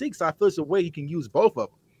neglect Zeke. So I feel it's a way you can use both of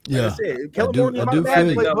them. Like I said, Kellen Moore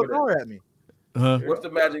look hard at me. What's the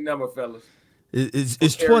magic number, fellas?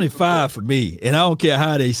 It's 25 for me, and I don't care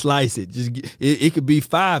how they slice it. It could be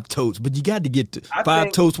 5 totes, but you got to get to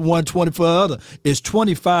 5 totes, 120 for the other. It's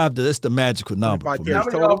 25. That's the magical number. How many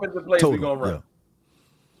offensive plays we gonna run?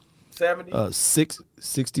 70?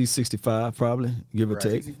 60, 65 probably, give or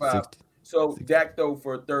take. 65. So Dak though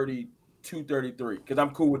for 32, 33, because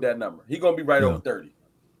I'm cool with that number. He's gonna be right over 30,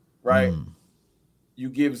 right? You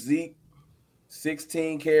give Zeke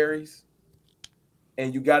 16 carries,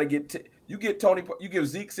 and you got to get you give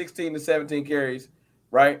Zeke 16 to 17 carries,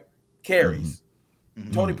 right? Carries.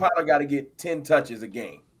 Tony Pollard got to get 10 touches a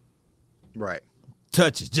game. Right.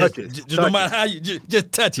 Touches. Just no matter how you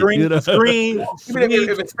just touch it. Screen.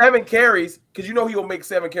 If it's 7 carries, because he'll make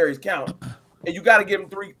 7 carries count, and you got to give him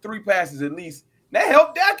three passes at least. That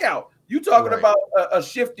helped Dak out. You talking about a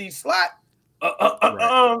shifty slot?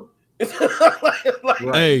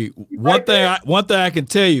 Hey, one thing I can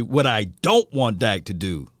tell you, what I don't want Dak to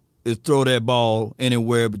do is throw that ball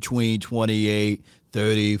anywhere between 28,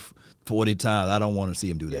 30, 40 times. I don't want to see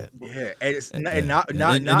him do that. Yeah, and it's and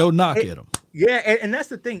no knock at him. Yeah, and that's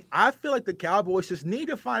the thing. I feel like the Cowboys just need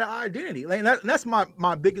to find an identity. Like that's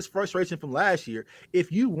my biggest frustration from last year.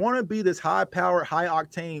 If you want to be this high-powered,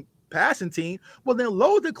 high-octane passing team, well then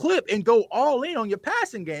load the clip and go all in on your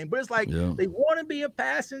passing game. But it's like they want to be a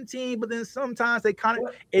passing team, but then sometimes they kind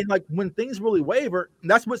of, and like when things really waver,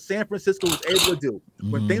 that's what San Francisco was able to do.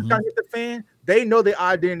 When things kind of hit the fan, they know their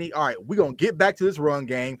identity. All right, we're gonna get back to this run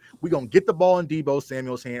game. We're gonna get the ball in Deebo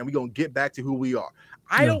Samuel's hand. We're gonna get back to who we are.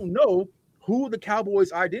 I don't know who the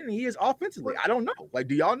Cowboys' identity is offensively. I don't know. Like,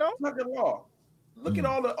 do y'all know? Look at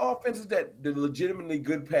all the offenses the legitimately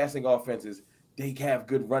good passing offenses. They have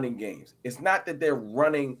good running games. It's not that they're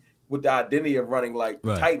running with the identity of running like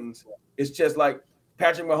Titans. It's just like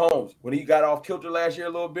Patrick Mahomes. When he got off kilter last year a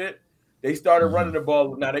little bit, they started running the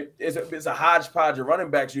ball. Now, it's a hodgepodge of running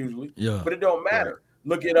backs usually, but it don't matter.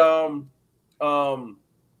 Look at Aaron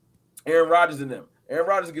Rodgers and them. Aaron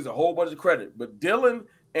Rodgers gets a whole bunch of credit, but Dylan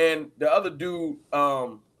and the other dude, I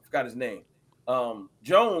forgot his name,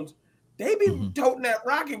 Jones, they be toting that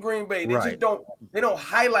rock in Green Bay. They just don't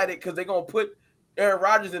highlight it because they're going to put Aaron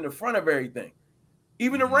Rodgers in the front of everything.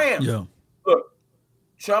 Even the Rams. Look,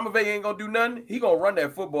 Sean McVay ain't going to do nothing. He going to run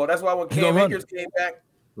that football. That's why when Cam Akers came back.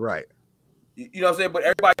 Right. You know what I'm saying? But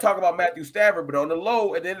everybody talk about Matthew Stafford, but on the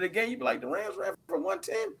low, at the end of the game, you be like, the Rams ran for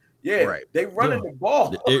 110. Yeah, they running the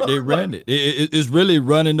ball. They ran it. It's really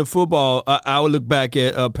running the football. I would look back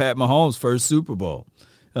at Pat Mahomes' first Super Bowl.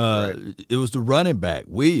 It was the running back,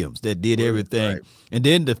 Williams, that did everything. And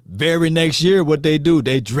then the very next year, what they do,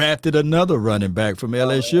 they drafted another running back from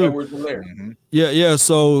LSU. Yeah.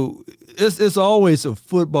 So it's always a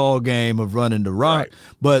football game of running the rock.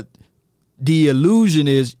 But the illusion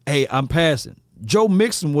is, hey, I'm passing. Joe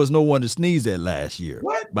Mixon was no one to sneeze at last year.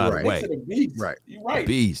 What? By the way. You're right.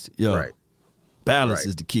 Beast. Yeah. Balance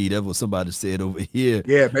is the key. That's what somebody said over here.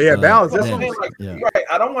 Yeah, balance. That's right.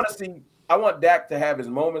 I don't want to see. I want Dak to have his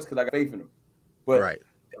moments because I got faith in him. But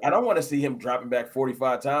I don't want to see him dropping back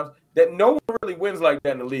 45 times. That no one really wins like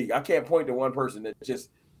that in the league. I can't point to one person that's just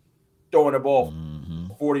throwing the ball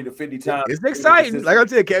 40 to 50 times. It's exciting. Like I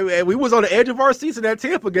said, we was on the edge of our seats in that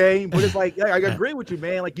Tampa game, but it's like, I agree with you,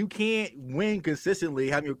 man. Like, you can't win consistently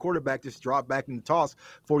having your quarterback just drop back and toss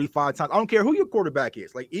 45 times. I don't care who your quarterback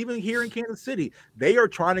is. Like, even here in Kansas City, they are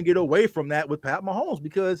trying to get away from that with Pat Mahomes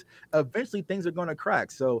because eventually things are going to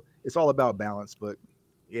crack. So it's all about balance. But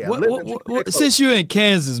yeah, since you're in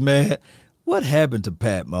Kansas, man, what happened to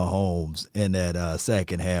Pat Mahomes in that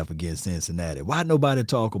second half against Cincinnati? Why nobody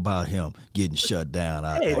talk about him getting shut down?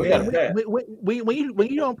 When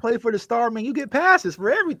you don't play for the star, man, you get passes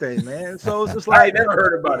for everything, man. So it's just like, I ain't never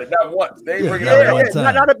heard about it. Not once. They bring it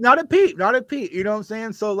up not a peep. You know what I'm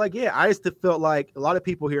saying? So like, yeah, I just felt like a lot of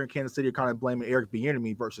people here in Kansas City are kind of blaming Eric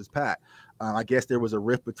Bieniemy versus Pat. I guess there was a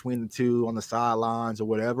rift between the two on the sidelines or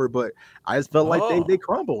whatever, but I just felt like they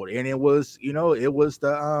crumbled, and it was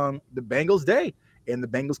the Bengals day, and the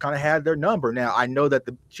Bengals kind of had their number. Now I know that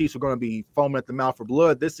the Chiefs are going to be foaming at the mouth for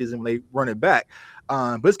blood this season when they run it back,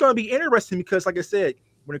 but it's going to be interesting because, like I said,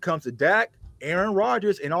 when it comes to Dak, Aaron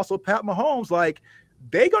Rodgers, and also Pat Mahomes, like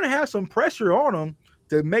they're going to have some pressure on them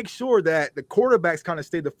to make sure that the quarterbacks kind of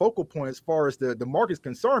stay the focal point as far as the market's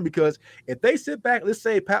concerned. Because if they sit back, let's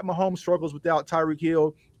say Pat Mahomes struggles without Tyreek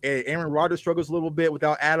Hill, and Aaron Rodgers struggles a little bit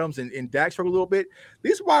without Adams, and Dak struggles a little bit,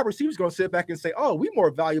 these wide receivers going to sit back and say, oh, we're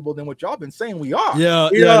more valuable than what y'all been saying we are.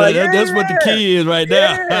 That's what the key is right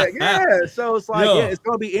now. Yeah. So it's like, it's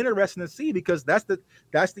going to be interesting to see, because that's the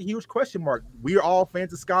huge question mark. We are all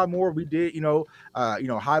fans of Sky Moore. We did,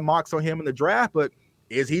 high mocks on him in the draft, but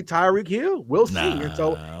is he Tyreek Hill? We'll see. And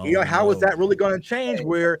so, how is that really going to change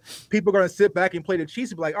where people are going to sit back and play the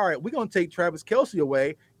Chiefs and be like, all right, we're going to take Travis Kelce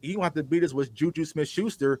away. You don't have to beat us with Juju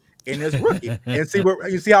Smith-Schuster in this rookie and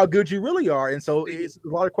see how good you really are. And so it's a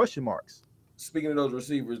lot of question marks. Speaking of those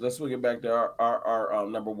receivers, let's swing it back to our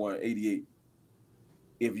number one, 88.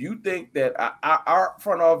 If you think that our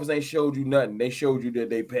front office ain't showed you nothing, they showed you that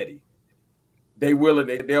they petty. They will,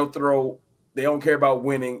 they'll throw. They don't care about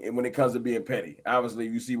winning, and when it comes to being petty. Obviously,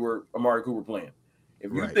 you see where Amari Cooper playing.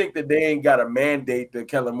 If you think that they ain't got a mandate to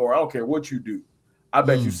Kellen Moore, I don't care what you do. I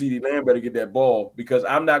bet you CeeDee Lamb better get that ball, because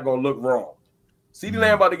I'm not going to look wrong. CeeDee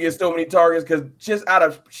Lamb about to get so many targets because just out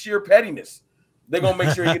of sheer pettiness, they're going to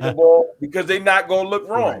make sure he get the ball because they're not going to look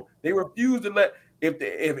wrong. Right. They refuse to let –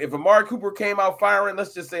 if Amari Cooper came out firing,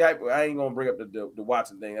 let's just say I ain't going to bring up the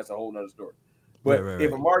Watson thing. That's a whole nother story. But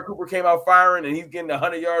if Amari Cooper came out firing and he's getting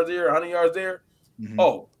 100 yards here, 100 yards there,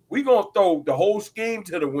 we're going to throw the whole scheme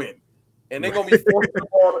to the wind. And they're going to be forcing the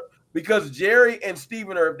ball because Jerry and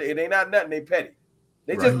Steven they not nothing, they petty.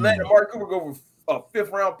 They just let Amari Cooper go for a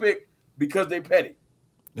 5th-round pick because they petty.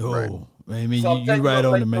 I mean, so you right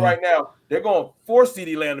on the man. Right now, they're going to force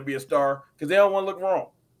CeeDee Lamb to be a star because they don't want to look wrong.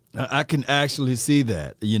 I can actually see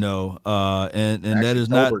that, and that is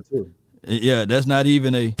not – that's not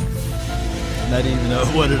even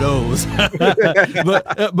one of those.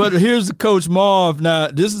 but here's Coach Marv. Now,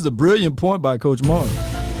 this is a brilliant point by Coach Marv.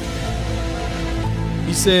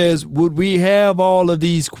 He says, would we have all of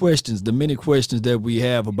these questions, the many questions that we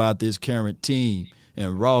have about this current team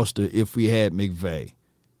and roster, if we had McVay,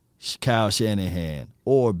 Kyle Shanahan,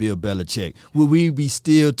 or Bill Belichick? Would we be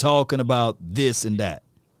still talking about this and that?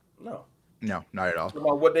 No, not at all.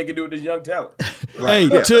 About what they can do with this young talent. Hey,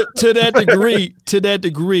 to that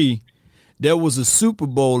degree, there was a Super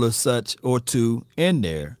Bowl or such or two in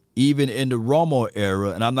there, even in the Romo era.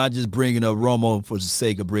 And I'm not just bringing up Romo for the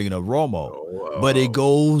sake of bringing up Romo, but it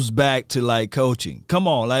goes back to like coaching. Come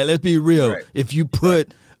on, like let's be real. Right. If you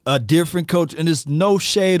put a different coach, and there's no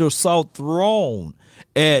shade or salt thrown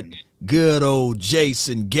at good old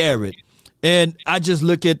Jason Garrett, and I just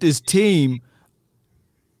look at this team.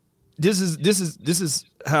 This is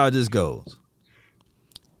how this goes.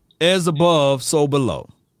 As above, so below.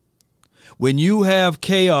 When you have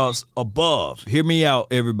chaos above, hear me out,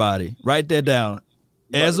 everybody. Write that down.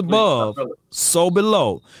 As above, so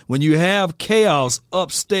below. When you have chaos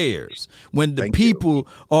upstairs, when the people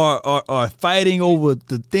are fighting over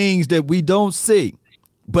the things that we don't see,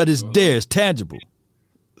 but it's there, it's tangible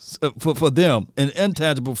for them and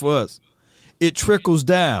intangible for us. It trickles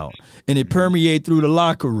down and it permeates through the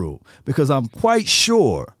locker room, because I'm quite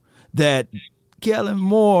sure that Kellen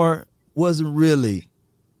Moore wasn't really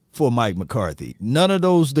for Mike McCarthy. None of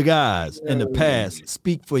the guys in the past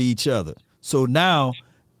speak for each other. So now,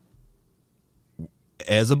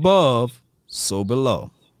 as above, so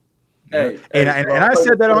below. And I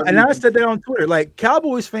said that on Twitter. Like,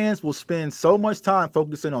 Cowboys fans will spend so much time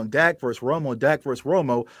focusing on Dak versus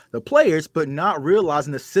Romo, the players, but not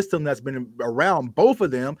realizing the system that's been around both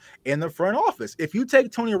of them in the front office. If you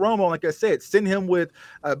take Tony Romo, like I said, send him with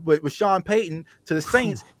Sean Payton to the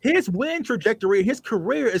Saints, his win trajectory, his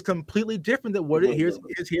career is completely different than what it is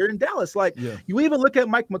here in Dallas. Like, you even look at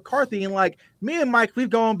Mike McCarthy, and like me and Mike, we've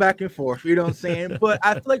gone back and forth. You know what I'm saying? But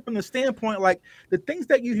I feel like from the standpoint, like the things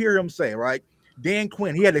that you hear him say, right? Dan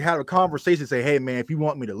Quinn, he had to have a conversation, say, hey, man, if you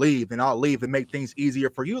want me to leave, then I'll leave and make things easier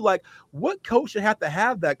for you. Like, what coach should have to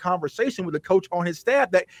have that conversation with a coach on his staff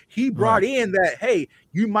that he brought in that, hey,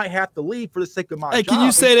 you might have to leave for the sake of my job? Can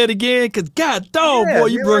you say that again? Because, God dog, boy,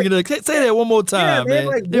 you bring it up. Say that one more time, man.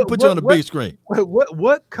 Like, then put you on the big screen.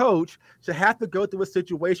 What coach should have to go through a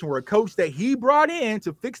situation where a coach that he brought in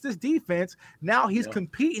to fix this defense, now he's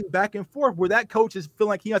competing back and forth, where that coach is feeling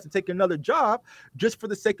like he has to take another job just for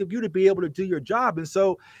the sake of you to be able to do your job? And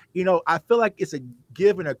so, you know, I feel like it's a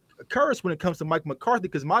give and a curse when it comes to Mike McCarthy,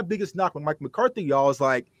 because my biggest knock with Mike McCarthy, y'all, is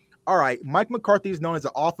like, all right, Mike McCarthy is known as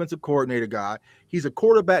an offensive coordinator guy. He's a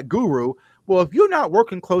quarterback guru. Well, if you're not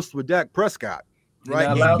working close with Dak Prescott, right,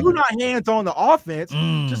 and you're not hands on the offense,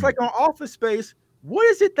 just like on Office Space, what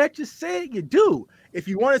is it that you say you do? If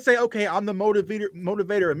you want to say, okay, I'm the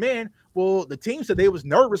motivator of men, well, the team said they was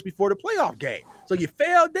nervous before the playoff game. So you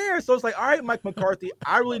failed there. So it's like, all right, Mike McCarthy,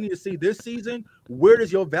 I really need to see this season, where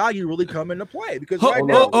does your value really come into play? Because I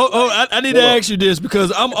need to ask you this,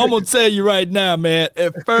 because I'm going to tell you right now, man.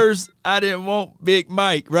 At first, I didn't want Big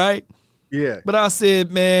Mike, right? Yeah. But I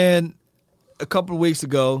said, man, a couple of weeks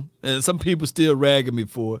ago, and some people still ragging me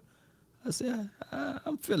for it, I said,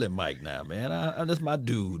 I'm feeling Mike now, man. That's my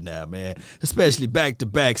dude now, man. Especially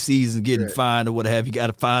back-to-back seasons, getting fined or what have you. Got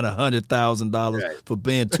to fine $100,000 for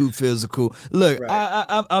being too physical. Look,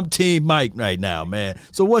 I'm Team Mike right now, man.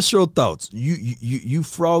 So what's your thoughts? You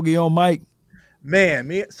froggy on Mike?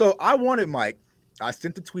 Man, so I wanted Mike. I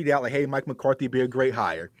sent the tweet out like, hey, Mike McCarthy be a great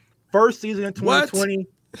hire. First season in 2020. What?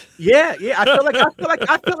 Yeah. I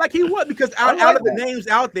feel like he would, because out of the names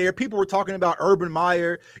out there, people were talking about Urban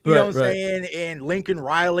Meyer, you know what I'm saying, and Lincoln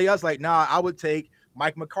Riley. I was like, nah, I would take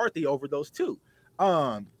Mike McCarthy over those two.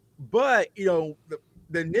 But you know,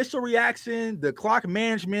 the initial reaction, the clock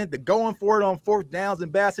management, the going for it on fourth downs in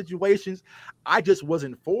bad situations, I just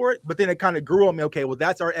wasn't for it. But then it kind of grew on me. Okay, well,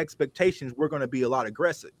 that's our expectations. We're going to be a lot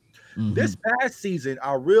aggressive. This past season,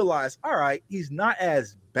 I realized, all right, he's not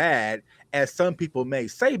as bad as some people may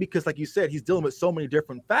say, because like you said, he's dealing with so many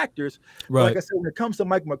different factors. Right. Like I said, when it comes to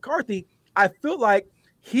Mike McCarthy, I feel like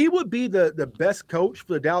he would be the best coach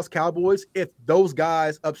for the Dallas Cowboys if those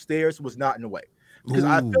guys upstairs was not in the way. Because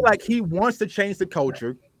I feel like he wants to change the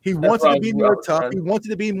culture. He wants it to be more tough. He wants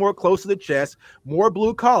it to be more close to the chest, more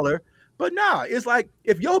blue collar. But nah, it's like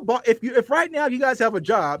if right now you guys have a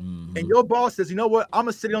job and your boss says, you know what, I'm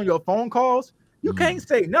gonna sit on your phone calls, you can't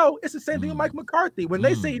say no. It's the same thing with Mike McCarthy. When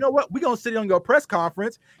they say, you know what, we're gonna sit on your press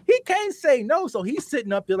conference, he can't say no. So he's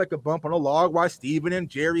sitting up there like a bump on a log while Steven and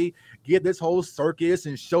Jerry get this whole circus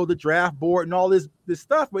and show the draft board and all this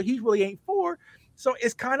stuff, but he really ain't for. So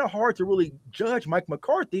it's kind of hard to really judge Mike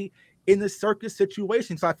McCarthy in this circus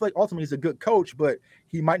situation. So I feel like ultimately he's a good coach, but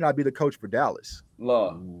he might not be the coach for Dallas.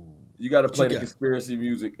 Law. You got to play the conspiracy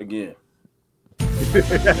music again. What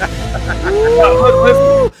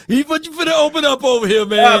you finna open up over here,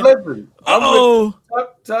 man? Listen.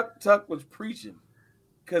 Tuck was preaching,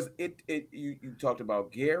 because you talked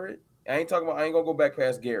about Garrett. I ain't gonna go back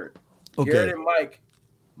past Garrett. Okay. Garrett and Mike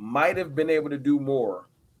might have been able to do more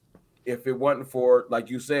if it wasn't for, like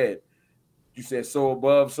you said so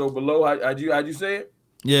above, so below. How'd you say it?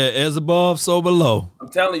 Yeah, as above, so below. I'm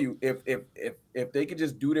telling you, if they could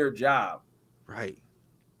just do their job, right,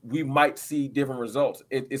 we might see different results.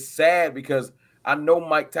 It's sad, because I know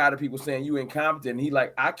Mike tired of people saying you incompetent. And he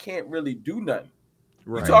like, I can't really do nothing.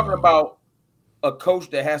 Right. You're talking about a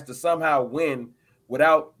coach that has to somehow win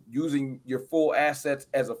without using your full assets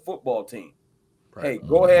as a football team. Right. Hey,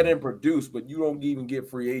 go ahead and produce, but you don't even get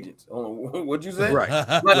free agents. What'd you say? Right.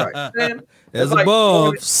 As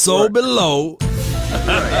above, so below.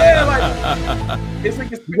 Yeah, it's like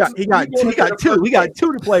he got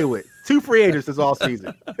two to play with. 2 free agents this all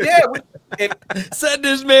season. Yeah, set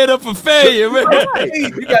this man up for failure, man.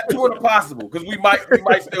 We got 2 of the possible, because we might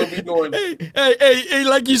still be doing. Hey,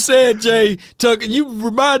 like you said, Jay Tucker, you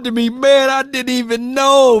reminded me, man. I didn't even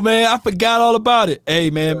know, man. I forgot all about it. Hey,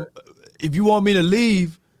 man, if you want me to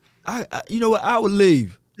leave, I you know what? I would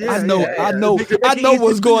leave. Yeah, I know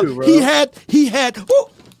what's going on. He had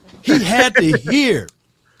to hear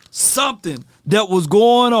something that was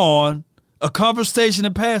going on, a conversation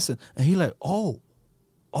in passing, and he like, oh,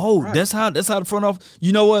 Oh, right. That's how the front office.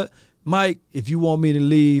 You know what, Mike? If you want me to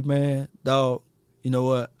leave, man, dog, you know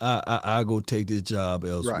what? I go take this job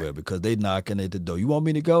elsewhere because they knocking at the door. You want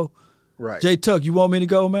me to go? Right. Jay Tuck, you want me to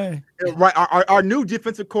go, man? Right. Our new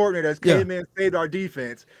defensive coordinator has came in and saved our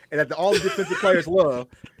defense, and that all the defensive players love.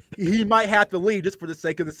 He might have to leave just for the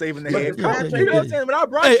sake of the saving the head. You know what I'm saying? But I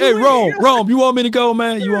brought Rome, you want me to go,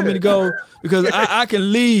 man? You want me to go? Because I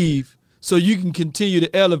can leave so you can continue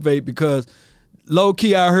to elevate, because low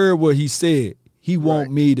key I heard what he said. He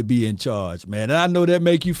want me to be in charge, man. And I know that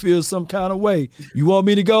make you feel some kind of way. You want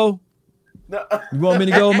me to go? No. You want me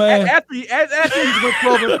to go, man? After he's went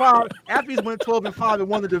 12-5, after he's went 12-5 and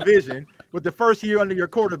won the division with the first year under your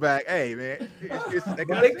quarterback, hey man,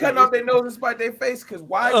 they cutting off their nose and spite their face. Because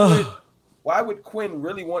why would Quinn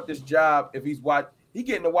really want this job if he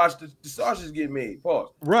getting to watch the sausage get made? Pause.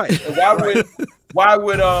 Right. And why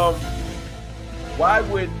would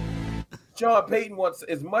Sean Payton wants,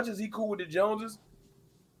 as much as he cool with the Joneses,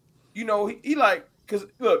 you know, he like, because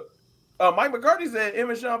look. Mike McCarthy said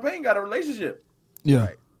him and Sean Payton got a relationship. Yeah.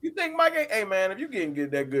 You think Mike, hey man, if you getting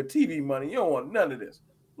that good TV money, you don't want none of this.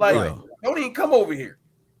 Like, don't even come over here.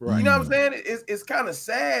 Right. You know what I'm saying? It's kind of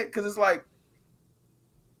sad because it's like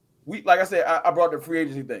like I said, I brought the free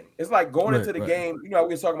agency thing. It's like going into the game. You know, we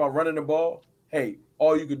was talking about running the ball. Hey,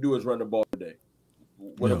 all you can do is run the ball today.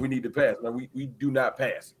 Whether we need to pass, like we do not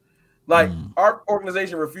pass. Like our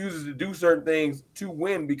organization refuses to do certain things to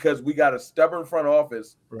win because we got a stubborn front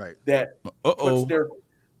office that puts their.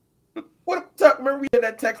 Remember we had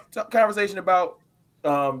that text conversation about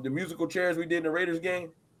the musical chairs we did in the Raiders game?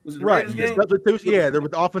 Was it the Raiders game? Yeah, they're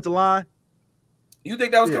with the offensive line. You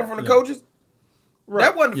think that was coming from the coaches? Right.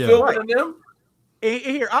 That wasn't filming them. And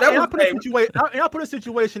here, I'll put a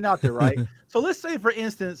situation out there, right? So let's say, for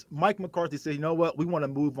instance, Mike McCarthy said, you know what, we want to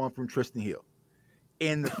move on from Tristan Hill.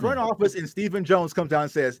 And the front office and Stephen Jones comes down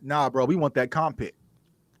and says, nah, bro, we want that comp pick.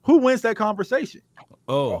 Who wins that conversation?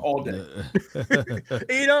 All day.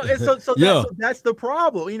 You know, and so that's the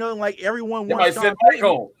problem. You know, like everyone wants Sean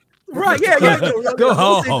Payton. Right, yeah. Go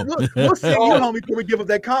home. We'll send you home before we give up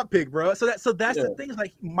that comp pick, bro. So that's the thing.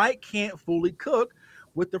 Like Mike can't fully cook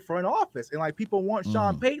with the front office. And like people want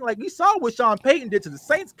Sean Payton. Like we saw what Sean Payton did to the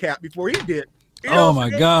Saints cap before he did. You know my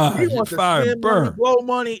God. He wants to spend money, blow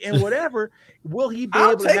money, and whatever. Will he be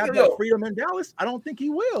able to have that freedom in Dallas? I don't think he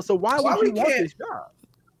will. So why would he want this job?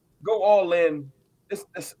 Go all in. I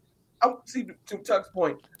see to Tuck's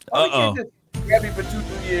point. We can't just grab you for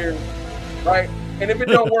 2-3 years, right? And if it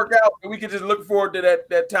don't work out, we can just look forward to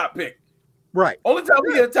that top pick. Right. Only time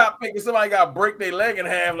we get a top pick is somebody got to break their leg in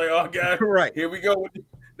half. Like, oh God, right. Here we go.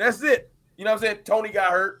 That's it. You know what I'm saying? Tony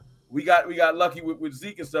got hurt. We got lucky with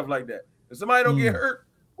Zeke and stuff like that. If somebody don't get hurt,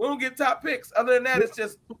 we don't get top picks. Other than that, it's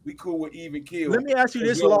just we cool with even kill. Let me ask you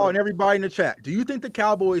this, Law, and everybody in the chat. Do you think the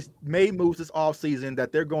Cowboys made moves this offseason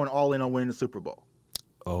that they're going all in on winning the Super Bowl?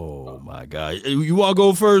 Oh my God! You want to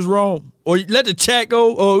go first, Rome, or let the chat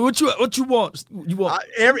go? Or what you want? You want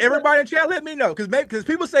everybody in the chat? Let me know because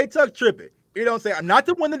people say Tuck tripping. You know what I'm saying? Not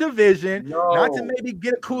to win the division, not to maybe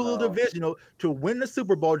get a cool little divisional, to win the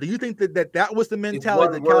Super Bowl. Do you think that was the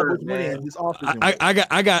mentality the Cowboys went in this offseason?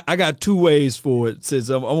 I got two ways for it. Since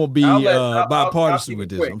I'm gonna be bipartisan with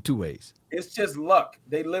this. I'm two ways. It's just luck.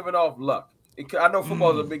 They living off luck. I know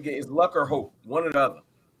football is a big game. It's luck or hope, one or the other.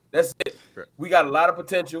 That's it. We got a lot of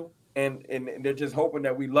potential, and they're just hoping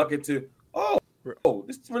that we luck it to. Oh,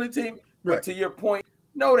 this is really team. But to your point,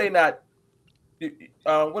 no, they not.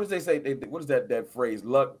 What does they say? What is that phrase?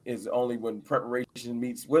 Luck is only when preparation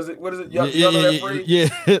meets. What is it? Y'all know that phrase?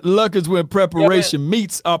 Yeah, luck is when preparation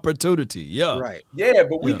meets opportunity. Yeah, right. Yeah,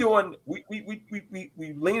 but we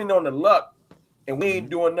leaning on the luck, and we ain't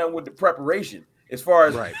doing nothing with the preparation. As far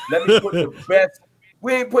as let me put the best.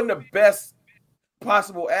 We ain't putting the best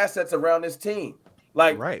possible assets around this team.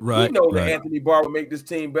 Like we know that Anthony Barr would make this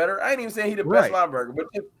team better. I ain't even saying he the best linebacker, but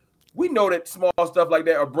we know that small stuff like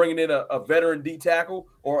that, or bringing in a veteran D tackle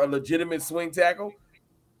or a legitimate swing tackle.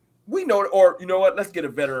 We know, or you know what? Let's get a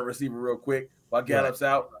veteran receiver real quick while Gallup's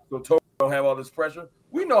out, so Toby don't have all this pressure.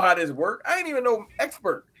 We know how this works. I ain't even no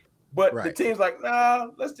expert, but the team's like, nah.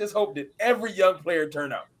 Let's just hope that every young player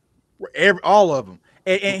turn out. All of them.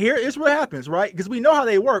 And here is what happens, right? Because we know how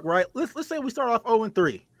they work, right? Let's say we start off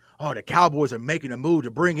 0-3. Oh, the Cowboys are making a move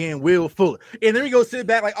to bring in Will Fuller. And then we go sit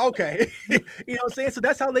back like, okay. You know what I'm saying? So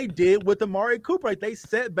that's how they did with Amari Cooper. Like they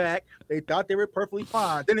sat back. They thought they were perfectly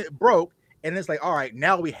fine. Then it broke. And it's like, all right,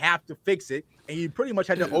 now we have to fix it. And you pretty much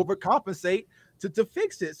had to overcompensate to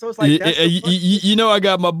fix it. So it's like, you know, I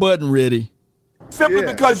got my button ready. Simply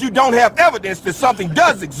because you don't have evidence that something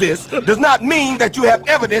does exist does not mean that you have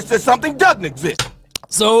evidence that something doesn't exist.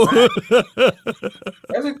 So it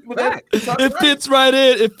fits right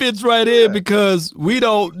in. It fits right in because we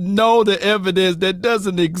don't know the evidence that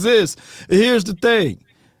doesn't exist. Here's the thing.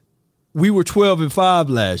 We were 12-5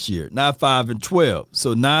 last year, not 5-12.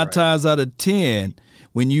 So 9 times out of 10,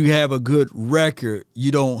 when you have a good record,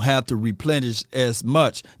 you don't have to replenish as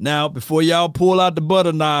much. Now, before y'all pull out the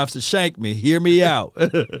butter knives to shank me, hear me out.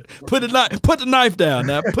 Put the knife down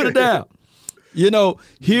now. Put it down. You know,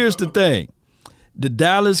 here's the thing. The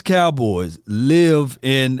Dallas Cowboys live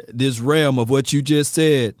in this realm of what you just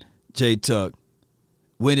said, J Tuck.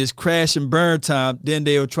 When it's crash and burn time, then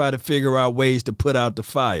they'll try to figure out ways to put out the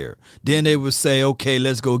fire. Then they would say, okay,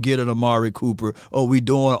 let's go get an Amari Cooper, or we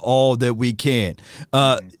doing all that we can.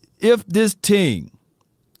 If this team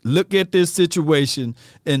look at this situation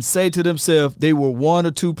and say to themselves they were 1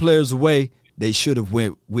 or 2 players away, they should have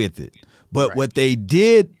went with it. But what they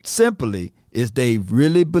did simply is they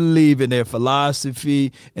really believe in their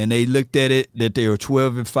philosophy, and they looked at it that they were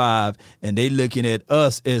 12-5, and they looking at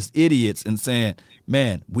us as idiots and saying,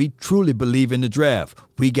 man, we truly believe in the draft.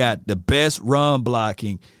 We got the best run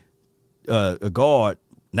blocking guard.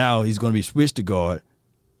 Now he's going to be switched to guard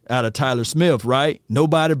out of Tyler Smith, right?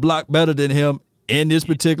 Nobody blocked better than him in this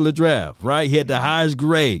particular draft, right? He had the highest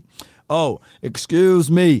grade. Oh,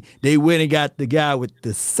 excuse me. They went and got the guy with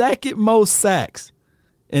the second most sacks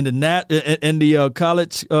in the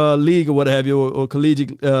college league or what have you, or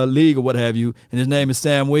collegiate league or what have you, and his name is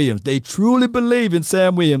Sam Williams. They truly believe in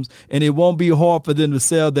Sam Williams, and it won't be hard for them to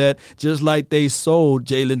sell that, just like they sold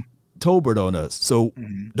Jalen Tolbert on us. So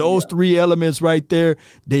those 3 elements right there,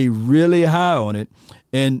 they really high on it,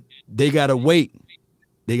 and they got to wait.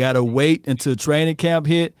 They got to wait until training camp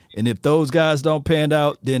hit, and if those guys don't pan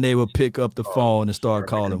out, then they will pick up the phone and start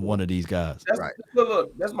calling one of these guys.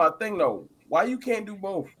 Look, that's my thing, though. Why you can't do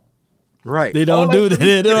both? Right. They don't do that.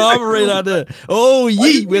 They don't operate out there. Oh,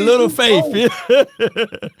 yeet, with little faith.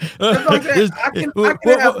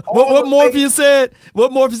 What Morpheus said?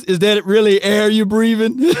 What Morpheus is that? It really air you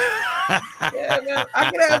breathing? Yeah, man.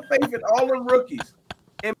 I can have faith in all the rookies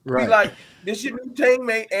and be like, this your new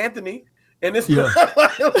teammate, Anthony. And this,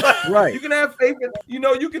 right? You can have faith in,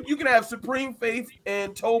 you can have supreme faith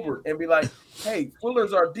in Tolbert and be like, hey,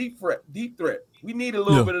 Fuller's our deep threat. We need a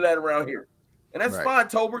little bit of that around here. And that's fine,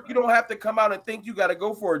 Tolbert. You don't have to come out and think you got to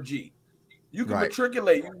go for a G. You can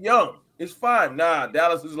matriculate. You're young. It's fine. Nah,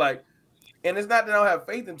 Dallas is like, and it's not that I don't have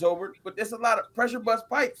faith in Tolbert, but there's a lot of pressure bust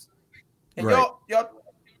pipes. And y'all,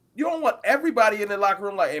 you don't want everybody in the locker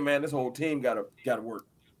room like, hey, man, this whole team gotta work.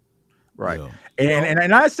 Right. Yeah.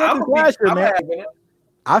 And I said this last year, man.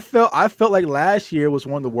 I felt like last year was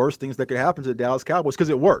one of the worst things that could happen to the Dallas Cowboys because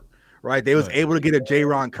it worked. Right, they was able to get a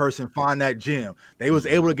J-Ron Curson, find that gem. They was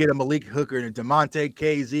able to get a Malik Hooker and DeMonte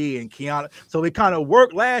KZ and Keanu. So it kind of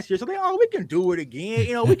worked last year. So we can do it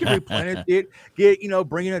again. We can replenish it. Get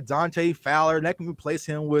bring in a Dante Fowler, and that can replace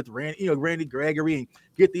him with Randy Gregory and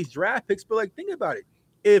get these draft picks. But think about it: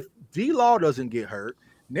 if D-Law doesn't get hurt,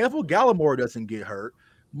 Neville Gallimore doesn't get hurt,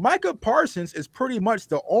 Micah Parsons is pretty much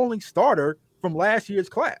the only starter from last year's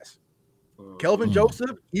class. Kelvin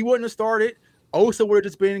Joseph, he wouldn't have started. Osa would have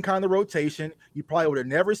just been in kind of rotation. You probably would have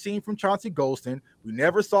never seen from Chauncey Golston. We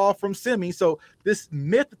never saw from Simi. So this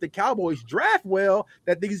myth that the Cowboys draft well,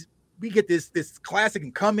 that we get this classic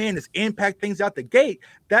and come in, this impact things out the gate,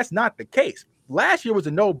 that's not the case. Last year was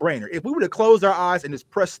a no-brainer. If we would have closed our eyes and just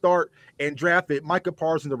press start and drafted Micah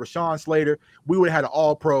Parsons or Rashawn Slater, we would have had an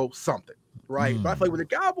all-pro something, right? But I feel like with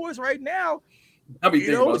the Cowboys right now, I'll be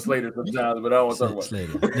thinking about Slater sometimes, but I don't want to talk about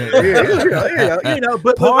Slater. But I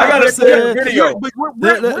got to say, video. But we're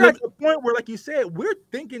at the point where, like you said, we're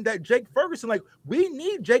thinking that Jake Ferguson, we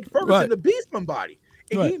need Jake Ferguson to be somebody,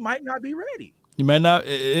 and he might not be ready. You might not.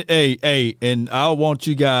 Hey, and I want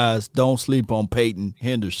you guys don't sleep on Peyton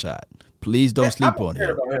Hendershot. Please don't sleep on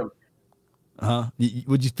him.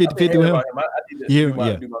 Would you 50-50 with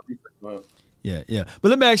him? Yeah. But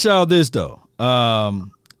let me ask y'all this though.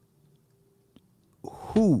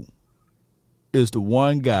 Who is the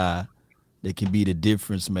one guy that can be the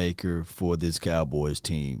difference maker for this Cowboys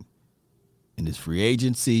team in this free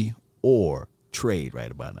agency or trade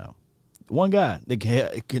right about now? One guy that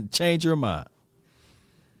can change your mind.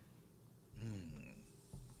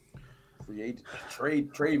 Free agent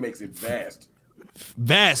trade makes it vast.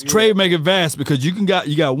 Trade make it vast because you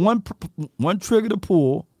got one trigger to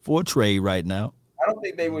pull for a trade right now. I don't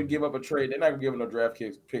think they would give up a trade. They're not gonna give no draft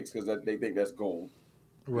picks because they think that's gold.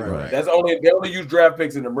 Right. They only use draft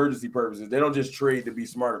picks in emergency purposes. They don't just trade to be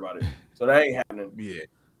smart about it. So that ain't happening.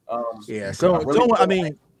 So I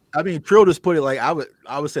mean, I mean, Trill just put it like I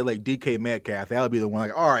would say like DK Metcalf. That would be the one.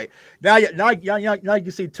 Like, all right, now you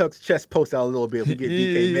can see Tuck's chest post out a little bit. We get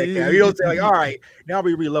DK Metcalf. You know what I'm saying? Like, all right, now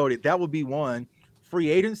we reloaded. That would be one. Free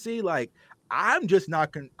agency, like I'm just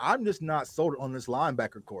not sold on this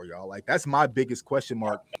linebacker core, y'all. Like that's my biggest question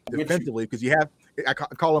mark defensively because you have I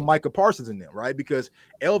call him Micah Parsons in them, right? Because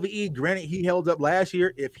LVE, granted, he held up last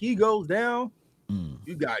year. If he goes down,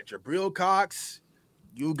 you got Jabril Cox.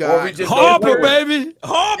 You got Harper, baby.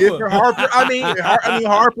 Harper. I mean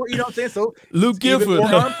Harper. You know what I'm saying? So Luke Gifford.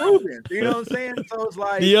 Unproven. You know what I'm saying? So it's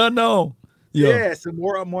like the unknown. Yeah, some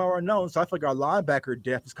more unknown. So I feel like our linebacker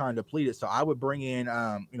depth is kind of depleted. So I would bring in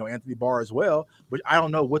Anthony Barr as well, but I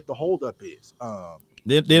don't know what the holdup is.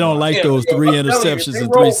 They don't like those 3 interceptions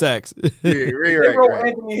and 3 sacks. They roll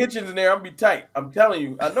Anthony Hitchens in there. I'm be tight. I'm telling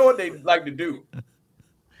you. I know what they like to do.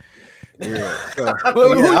 Yeah.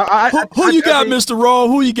 Who you got, Mr. Raw?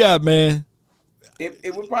 Who you got, man?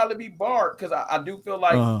 It would probably be Bart because I do feel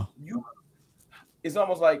like it's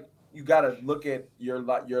almost like you got to look at your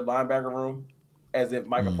linebacker room as if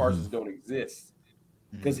Micah Parsons don't exist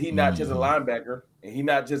because he's not just a linebacker and he's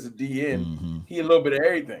not just a DN. He a little bit of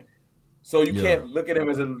everything. So you can't look at him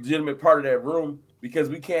as a legitimate part of that room because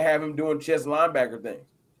we can't have him doing chess linebacker things.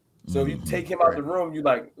 So if you take him out the room, you're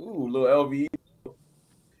like, ooh, little LVE.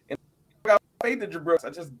 I got faith in Jabril.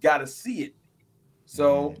 I just got to see it.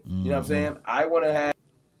 So, you know what I'm saying? I want to have.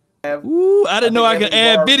 Ooh, I didn't know I could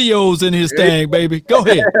add videos in his thing, baby. Go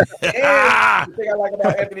ahead. And the thing I like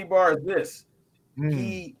about Anthony Barr is this.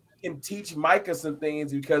 He can teach Micah some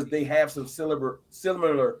things because they have some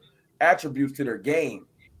similar attributes to their game,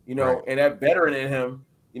 you know, and that veteran in him,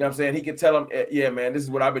 you know what I'm saying? He can tell him, yeah, man, this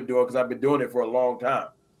is what I've been doing because I've been doing it for a long time.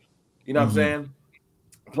 You know what I'm saying?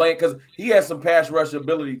 Playing because he has some pass rush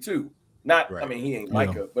ability too. I mean, he ain't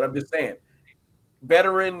Micah, but I'm just saying,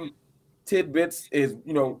 veteran tidbits is,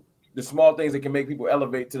 you know, the small things that can make people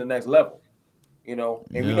elevate to the next level, you know,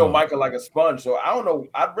 and we know Micah like a sponge. So I don't know.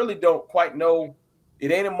 I really don't quite know. It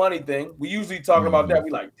ain't a money thing. We usually talking about that.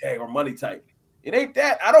 We like, dang, we're money tight. It ain't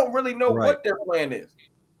that. I don't really know what their plan is.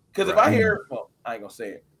 Because if I hear, well, I ain't gonna say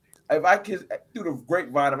it. If I through the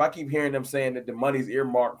grapevine, if I keep hearing them saying that the money's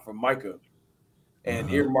earmarked for Micah and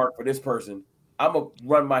earmarked for this person, I'm gonna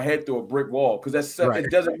run my head through a brick wall because that's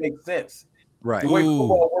it doesn't make sense. Right. The way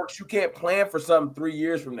football works, you can't plan for something 3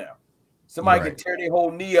 years from now. Somebody can tear their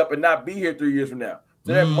whole knee up and not be here 3 years from now.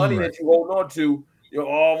 So that money that you hold on to, you know,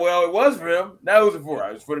 oh well, it was for him. Now who's it for?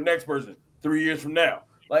 It's for the next person 3 years from now.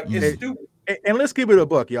 Like it's stupid. And let's keep it a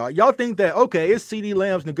buck, y'all. Y'all think that it's CeeDee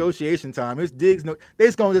Lamb's negotiation time? It's Diggs. They're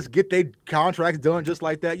just gonna just get their contracts done just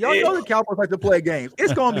like that. Y'all know the Cowboys like to play games.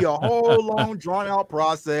 It's gonna be a whole long, drawn out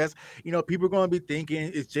process. You know, people are gonna be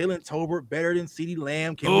thinking, is Jalen Tolbert better than CeeDee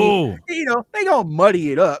Lamb? Can we? You know, they gonna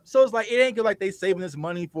muddy it up. So it's like it ain't like they saving this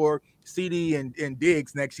money for CeeDee and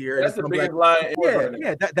Diggs next year. That's the biggest lie.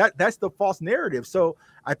 That's the false narrative. So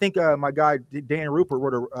I think my guy Dan Rupert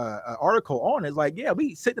wrote an article on it. It's like,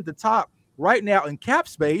 we sitting at the top right now in cap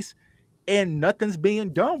space and nothing's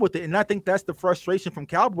being done with it. And I think that's the frustration from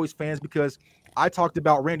Cowboys fans because I talked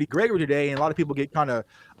about Randy Gregory today and a lot of people get kind of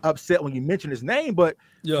upset when you mention his name, but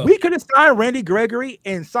we could have signed Randy Gregory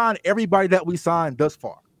and signed everybody that we signed thus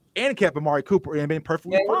far and kept Amari Cooper and been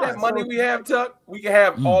perfectly fine. With that money we have, Tuck, we can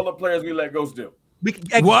have all the players we let go still.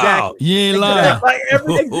 Wow, you ain't lying.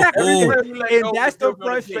 And that's the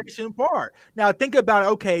frustration part. Now think about it.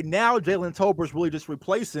 Okay, now Jalen Tolbert's really just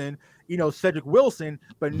replacing, you know, Cedric Wilson,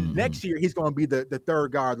 but next year he's going to be the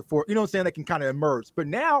third guy or the fourth. You know what I'm saying? That can kind of emerge. But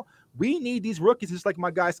now we need these rookies, just like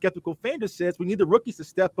my guy Skeptical Fan just says. We need the rookies to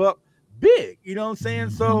step up big. You know what I'm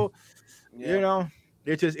saying? So, you know.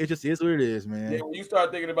 It just is what it is, man. Yeah, when you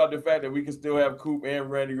start thinking about the fact that we can still have Coop and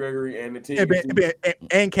Randy Gregory and the team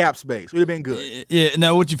and cap space, would have been good. Yeah.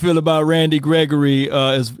 Now, what you feel about Randy Gregory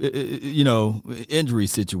as you know, injury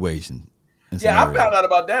situation? Yeah, I found out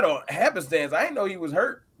about that on happenstance. I didn't know he was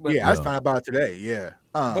hurt. But, I just found out about it today. Yeah,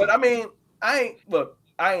 but I mean, I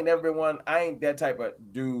ain't never been one. I ain't that type of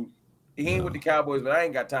dude. He ain't with the Cowboys, but I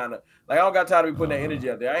ain't got time to I don't got time to be putting that energy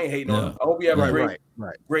out there. I ain't hating on him. I hope he have a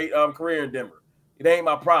great career in Denver. It ain't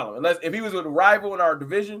my problem. Unless if he was with a rival in our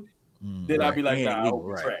division, then I'd be like, nah,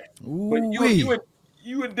 trash. But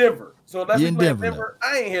you in Denver. So unless we play in Denver,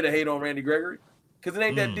 I ain't here to hate on Randy Gregory because it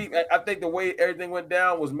ain't that deep. I think the way everything went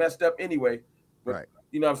down was messed up anyway. But,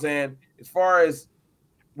 you know what I'm saying? As far as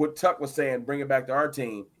what Tuck was saying, bring it back to our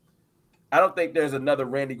team, I don't think there's another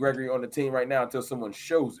Randy Gregory on the team right now until someone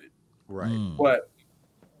shows it. Right. But,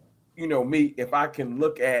 you know, me, if I can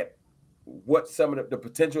look at what some of the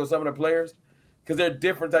potential of some of the players, because they're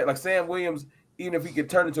different types. Like Sam Williams, even if he could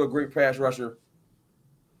turn into a great pass rusher,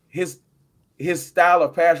 his his style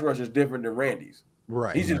of pass rush is different than Randy's.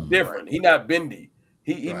 Right. He's just different. He's not bendy.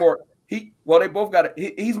 He more they both got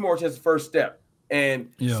it. He's more just first step and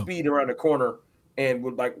speed around the corner and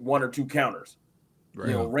with like 1 or 2 counters. Right.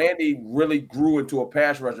 You know, Randy really grew into a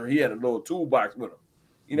pass rusher. He had a little toolbox with him.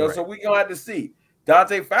 You know, so we're gonna have to see.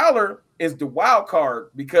 Dante Fowler is the wild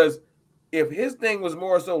card because if his thing was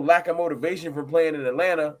more so lack of motivation from playing in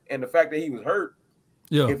Atlanta and the fact that he was hurt,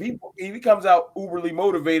 if he comes out uberly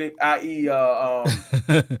motivated, i.e.,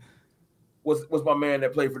 what's my man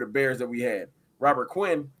that played for the Bears that we had, Robert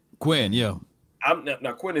Quinn. Quinn.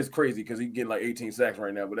 Now Quinn is crazy because he's getting like 18 sacks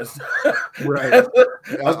right now, but that's right.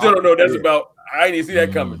 I still don't know. That's about. I didn't even see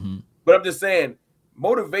that coming. But I'm just saying,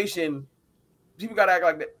 motivation. People gotta act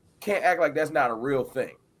like that. Can't act like that's not a real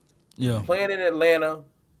thing. Yeah. Playing in Atlanta,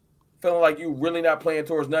 feeling like you really not playing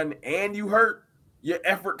towards nothing, and you hurt, your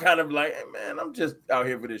effort kind of like, hey, man, I'm just out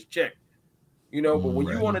here for this check. You know, but when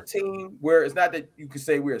you on a team where it's not that you can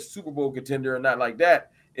say we're a Super Bowl contender or not like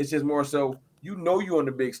that, it's just more so you know you on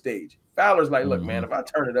the big stage. Fowler's like, look, man, if I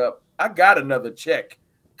turn it up, I got another check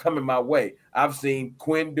coming my way. I've seen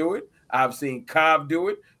Quinn do it. I've seen Cobb do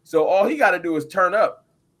it. So all he got to do is turn up.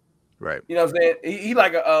 Right. You know what I'm saying? He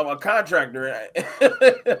like a contractor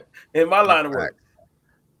in my line of work.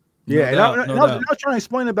 Yeah, I was trying to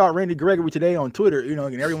explain about Randy Gregory today on Twitter. You know,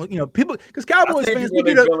 and everyone, you know, people because Cowboys fans we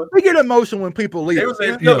get emotional when people leave. And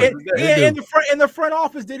the front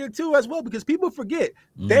office did it too as well because people forget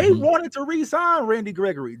they wanted to re-sign Randy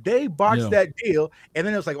Gregory. They botched that deal, and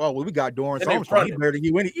then it was like, oh well, we got Dorrance Armstrong. He better than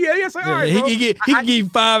you any. Yes, all right. He can give you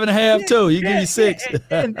 5.5 too. He give you 6.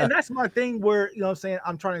 And that's my thing where you know what I'm saying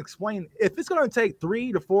I'm trying to explain if it's going to take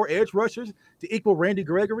 3 to 4 edge rushers to equal Randy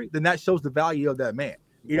Gregory, then that shows the value of that man.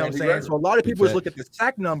 You know what I'm saying? So a lot of people just look at the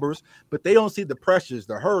sack numbers, but they don't see the pressures,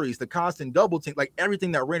 the hurries, the constant double team, like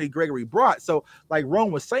everything that Randy Gregory brought. So like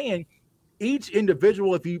Ron was saying, each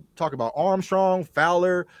individual, if you talk about Armstrong,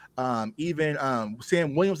 Fowler, even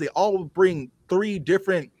Sam Williams, they all bring 3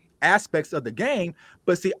 different aspects of the game.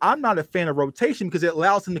 But see, I'm not a fan of rotation because it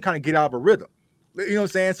allows them to kind of get out of a rhythm. You know what I'm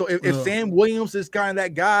saying? So if Sam Williams is kind of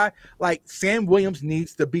that guy, like Sam Williams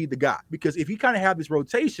needs to be the guy because if you kind of have this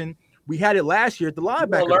rotation, we had it last year at the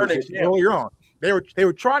linebacker position earlier on. They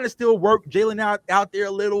were trying to still work Jalen out there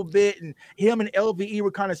a little bit, and him and LVE were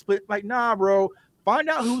kind of split. Like, nah, bro, find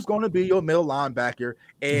out who's going to be your middle linebacker,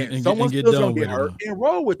 and someone's still going to get hurt and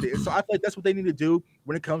roll with it. So I feel like that's what they need to do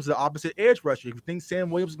when it comes to the opposite edge rusher. If you think Sam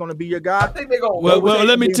Williams is going to be your guy, I think they're going. Well,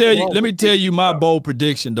 let me tell you my bold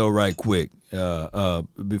prediction though, right quick,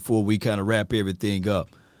 before we kind of wrap everything up,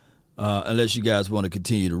 unless you guys want to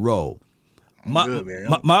continue to roll.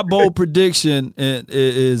 My bold prediction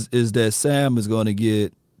is that Sam is going to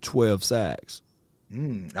get 12 sacks.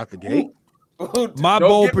 Out the gate. My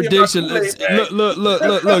bold prediction.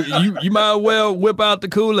 Look. You might well whip out the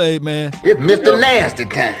Kool-Aid, man. It's Mr. Nasty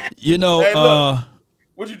time. You know.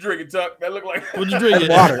 What you drinking, Tuck? That look like what you drinking?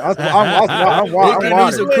 Water. I'm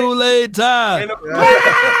water. Some Kool-Aid time.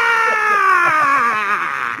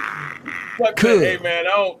 Hey man,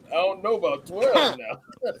 I don't know about 12 now.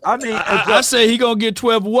 I mean, I say he gonna get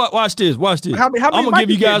 12. What? Watch this. I'm gonna give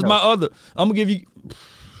you guys my other. I'm gonna give you.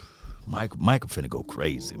 Michael finna go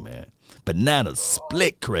crazy, man. Banana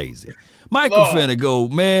split crazy. Michael finna go,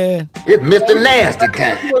 man. It's Mr. Nasty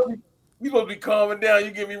time. You supposed to be calming down. You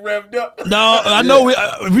get me revved up. No, I know we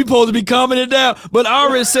supposed to be calming it down, but I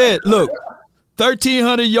already said, look,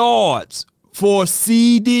 1,300 yards for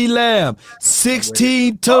CD Lamb,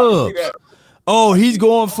 16 tubs. Oh, he's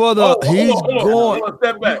going for the. You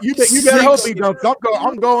better hope he don't.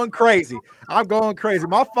 I'm going crazy. My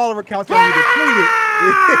follower count's going to be depleted.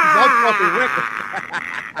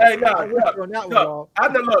 Hey, no. I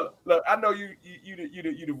know. Look. I know you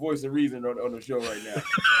the voice of reason on the show right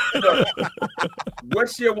now.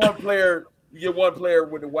 What's your one player? Your one player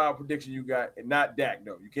with the wild prediction you got, and not Dak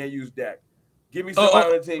though. You can't use Dak. Give me somebody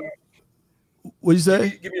on the team. What you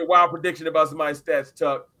say? Give me a wild prediction about somebody's stats,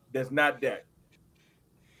 Tuck. That's not Dak.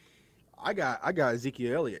 I got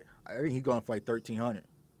Ezekiel Elliott. I think he's going for like 1,300.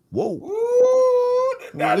 Whoa! Ooh,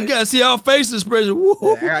 you gotta see our face expression.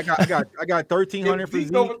 Yeah, I got 1,300 for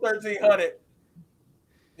Zeke. Over 1,300.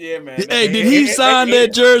 Yeah, man. Hey, did he sign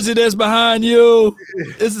that jersey that's behind you?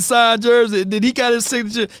 It's a signed jersey. Did he got his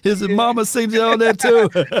signature, his mama's signature on that too?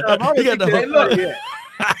 He got the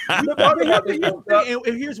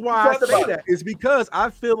and here's why I say that is because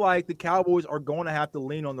I feel like the Cowboys are going to have to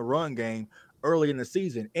lean on the run game early in the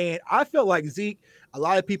season. And I felt like Zeke, a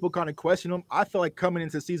lot of people kind of question him. I feel like coming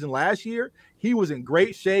into the season last year, he was in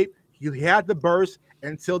great shape. He had the burst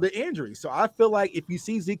until the injury. So I feel like if you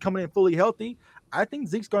see Zeke coming in fully healthy, I think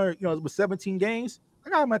Zeke's going to, with 17 games, I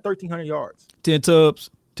got him at 1,300 yards. 10 tubs,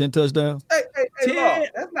 10 touchdowns. Hey, Law,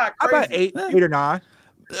 that's not crazy. About 8 or 9.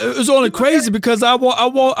 It's only crazy because I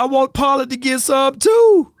want Pollard to get some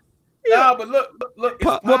too. Yeah, but look.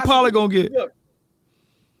 What Pollard gonna get? Look,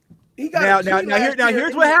 he got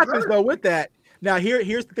here's what happens though with that. Now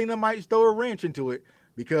here's the thing that might throw a wrench into it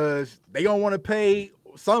because they don't want to pay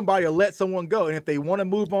somebody to let someone go, and if they want to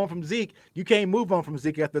move on from Zeke, you can't move on from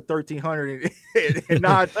Zeke after 1,300 and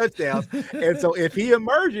 9 touchdowns. And so if he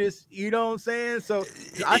emerges, you know what I'm saying. So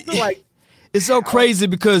I feel like. It's so crazy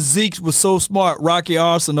because Zeke was so smart, Rocky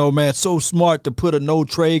Arsenal, man, so smart to put a no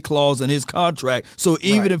trade clause in his contract. So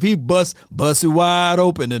even if he bust it wide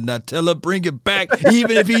open and not tell her bring it back,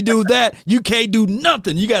 even if he do that, you can't do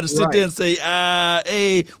nothing. You got to sit there and say,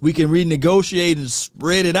 hey, we can renegotiate and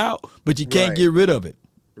spread it out, but you can't get rid of it.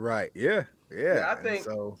 Right. Yeah. I think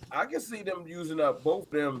I can see them using up both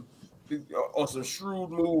of them or some shrewd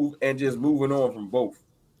move and just moving on from both.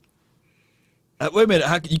 Wait a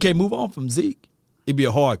minute, you can't move on from Zeke. It'd be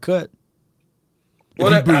a hard cut.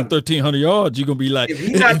 If he bring 1,300 yards, you're gonna be like, if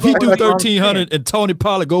he do 1,300 and Tony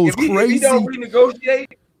Pollard goes crazy. If he don't renegotiate,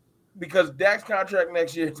 because Dak's contract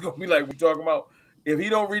next year is gonna be like we talking about. If he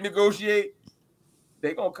don't renegotiate,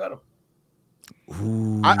 they gonna cut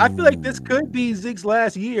him. I feel like this could be Zeke's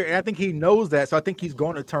last year, and I think he knows that. So I think he's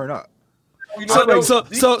going to turn up.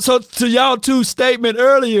 So to y'all two statement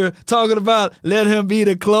earlier talking about let him be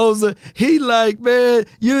the closer. He like, man,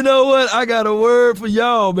 you know what? I got a word for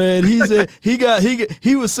y'all, man. He said he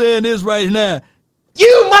was saying this right now.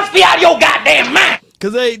 You must be out of your goddamn mind.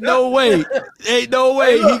 Cause ain't no way he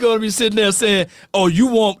gonna be sitting there saying, oh, you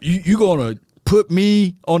gonna put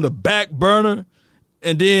me on the back burner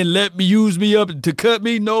and then use me up to cut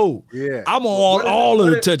me? No. Yeah. I'm on all of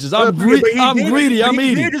the touches. I'm greedy. I'm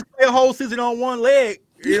eating. He just play a whole season on one leg.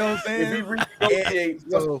 You know what I'm saying? If he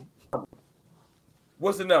renegotiates,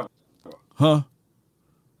 what's the number? Huh?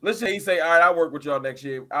 Let's say he say, all right, I'll work with y'all next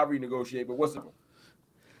year. I'll renegotiate, but what's the number?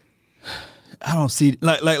 I don't see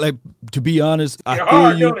like to be honest, I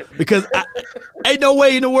feel you because ain't no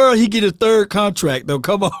way in the world he get a third contract though.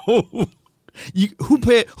 Come on. Who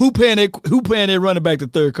paying their running back the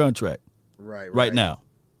third contract? Right now.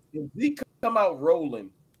 If he come out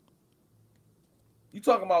rolling, you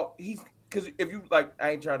talking about because if you like,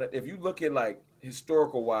 if you look at like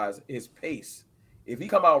historical wise, his pace, if he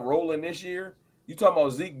come out rolling this year, you talking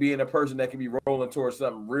about Zeke being a person that can be rolling towards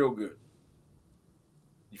something real good.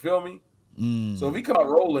 You feel me? So if he come out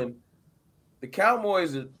rolling, the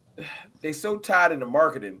Cowboys they so tied into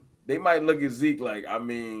marketing, they might look at Zeke like, I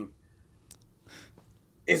mean,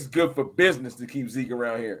 it's good for business to keep Zeke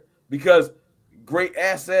around here because great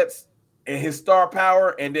assets and his star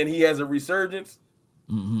power, and then he has a resurgence.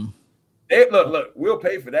 Look, we'll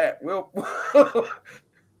pay for that. We'll.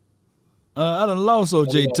 I done lost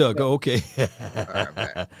OJ Tucker. Okay.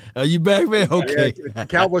 Are you back, man? Okay. Yeah,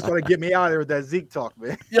 Cowboys trying to get me out of there with that Zeke talk,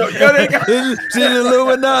 man. They got see the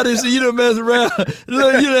Illuminati. See, you done mess around.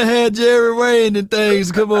 Look, you done had Jerry Wayne and things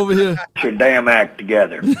come over here. Get your damn act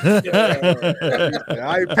together.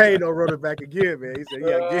 I ain't paying no running back again, man. He said,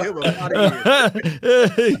 yeah, get him out of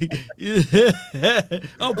here.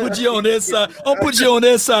 I'll put you on that side. I'll put you on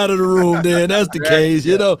that side of the room, then. That's the case,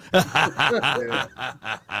 you know.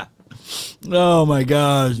 Oh my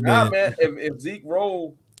gosh, man! Man, if Zeke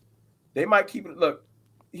roll, they might keep it. Look,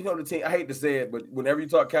 you know the team. I hate to say it, but whenever you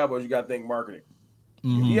talk Cowboys, you got to think marketing.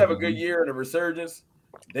 If you have a good year and a resurgence,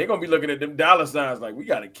 they're gonna be looking at them dollar signs like we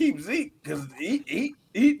got to keep Zeke because he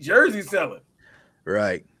jersey selling.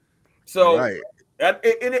 Right. So, and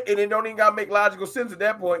it don't even gotta make logical sense at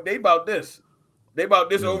that point. They about this. They about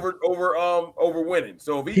this over winning.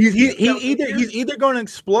 So if he's either going to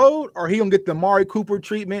explode or he gonna get the Amari Cooper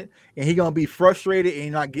treatment and he gonna be frustrated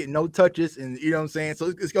and not getting no touches, and you know what I'm saying. So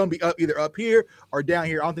it's gonna be either up here or down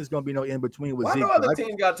here. I don't think it's gonna be no in between with Zeke. Why do other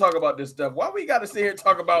teams got to talk about this stuff? Why we got to sit here and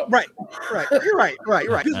talk about? Right. You're right.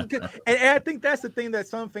 And I think that's the thing that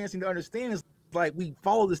some fans need to understand is like we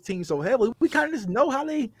follow this team so heavily, we kind of just know how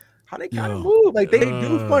they kind of move. Like they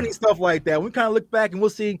do funny stuff like that. We kind of look back and we'll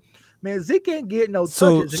see. Man, Zeke can't get no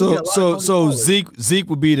touches. So Zeke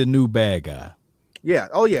would be the new bad guy. Yeah.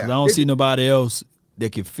 Oh yeah. I don't see nobody else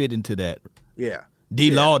that can fit into that. Yeah.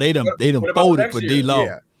 D-Law, they done folded for D-Law.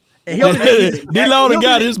 Yeah. And D-Law done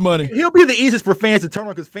got his money. He'll be the easiest for fans to turn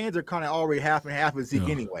on because fans are kind of already half and half with Zeke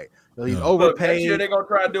anyway. So he's overpaid. Next year they're gonna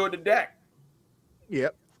try to do it to Dak.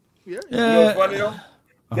 Yep. Yeah. You know what's funny though?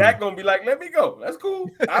 Dak gonna be like, let me go. That's cool.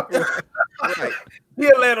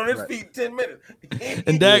 He'll land on his feet in 10 minutes.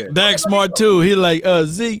 And Dak smart too. He like,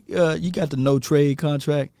 Zeke, you got the no trade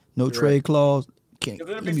contract, no trade clause.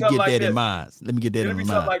 Let me get that in mind. Let me get that in mind.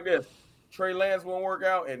 Something like this. Trey Lance won't work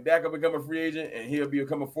out, and Dak will become a free agent, and he'll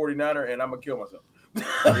become a 49er, and I'm gonna kill myself.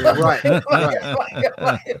 Right.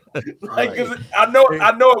 Because I know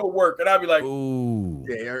it would work, and I'd be like, ooh,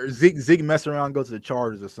 yeah, or Zeke mess around, and go to the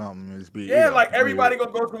Chargers or something. Everybody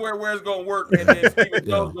gonna go somewhere where it's gonna work, and then Steven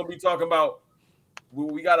Jones gonna be talking about, well,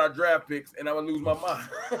 we got our draft picks, and I'm gonna lose my mind.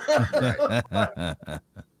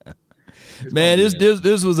 Man,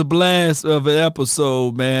 this was a blast of an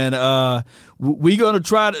episode, man. We're gonna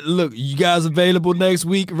try to look. You guys available next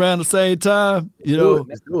week around the same time?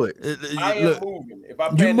 Let's do it. I am moving. If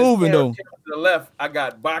I'm moving though. To the left, I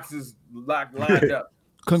got boxes lined up.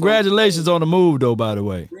 Congratulations on the move, though. By the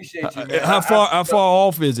way, appreciate you, man. How far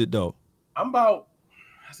off is it though? I'm about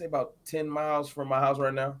 10 miles from my house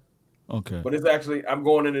right now. Okay, but it's actually I'm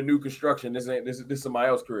going into new construction. This is somebody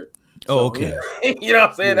else's crib. So, okay. You know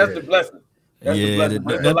what I'm saying? That's the blessing.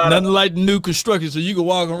 Nothing like new construction, so you can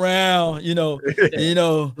walk around, and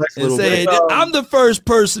say, "I'm the first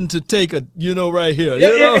person to take a," right here.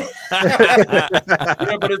 But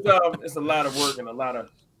it's a lot of work and a lot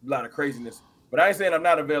of craziness. But I ain't saying I'm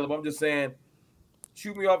not available. I'm just saying,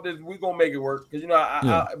 shoot me off this. We gonna make it work because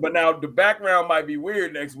but now the background might be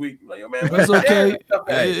weird next week. Like, yo, man, that's okay.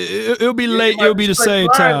 It'll be late. It'll be the same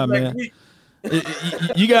time, man.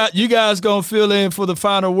 You guys gonna fill in for the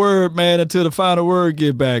final word, man, until the final word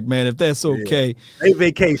get back, man, if that's okay. They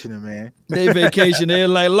vacationing, man. They vacation. They're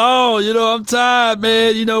like, Lord, I'm tired,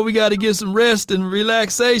 man. We got to get some rest and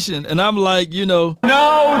relaxation. And I'm like, no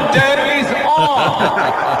days off.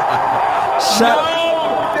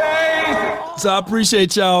 So I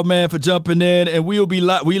appreciate y'all, man, for jumping in, and we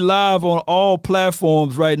live on all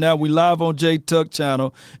platforms right now. We live on J Tuck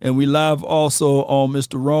channel, and we live also on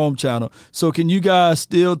Mr. Rome channel. So can you guys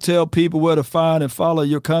still tell people where to find and follow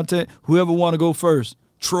your content? Whoever want to go first,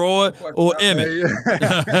 Troy or Emmett?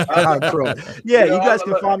 Yeah, you guys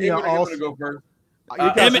can find me on all. Emmett go first?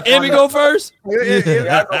 Yeah, I go first. You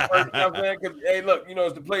know what I'm saying? Hey, look,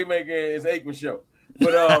 it's the Playmaker, it's Aikman show.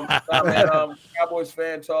 But Cowboys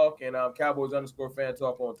fan talk and Cowboys_fan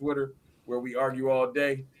talk on Twitter, where we argue all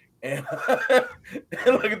day and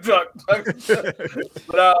look at talk.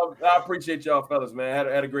 But I appreciate y'all fellas, man.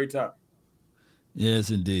 Had a great time. Yes,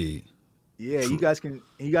 indeed. Yeah, you guys can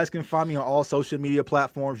find me on all social media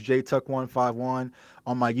platforms, JTuck151,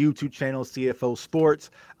 on my YouTube channel, CFO Sports.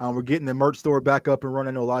 We're getting the merch store back up and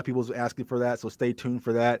running. I know a lot of people's asking for that, so stay tuned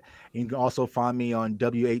for that. And you can also find me on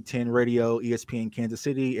W810 Radio, ESPN Kansas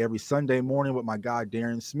City, every Sunday morning with my guy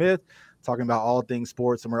Darren Smith, talking about all things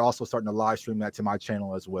sports, and we're also starting to live stream that to my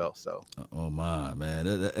channel as well. So, oh my man,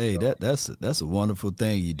 that's a wonderful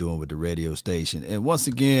thing you're doing with the radio station. And once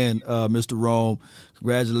again, Mr. Rome,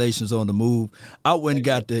 congratulations on the move. I went and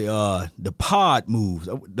got the pod moves.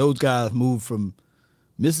 Those guys moved from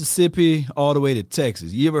Mississippi all the way to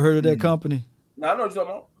Texas. You ever heard of that company? No, I know what you're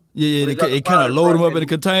talking about. Yeah, they kind of load them up in the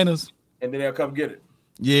containers, and then they'll come get it.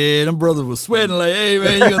 Yeah, them brothers was sweating like, hey,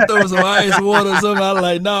 man, you gonna throw some ice water or something? I was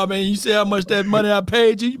like, nah, man, you see how much that money I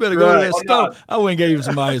paid you? You better go to that store. I wouldn't give you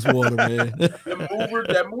some ice water, man.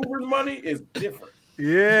 That mover's money is different.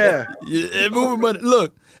 Yeah. That mover money.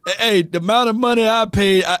 Look, hey, the amount of money I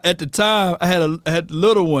paid at the time, I had the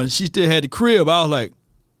little one. She still had the crib. I was like,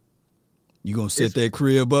 you gonna set that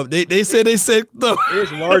crib up? They said no.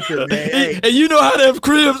 It's worth it, man. Hey. And you know how them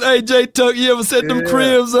cribs, hey J Tuck, you ever set them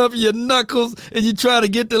cribs up in your knuckles and you try to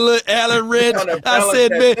get the little Allen wrench? I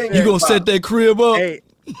said, man, you gonna set that crib up?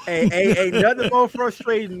 Hey, nothing more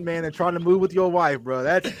frustrating, man, than trying to move with your wife, bro.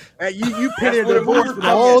 You pitted the divorce the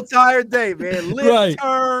whole entire day, man.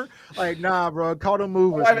 Turn, like, nah, bro. Call the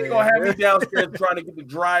movers. Why are you gonna have me downstairs trying to get the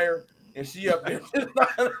dryer? And she up there.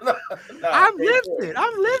 I'm lifted.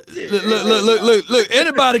 Look.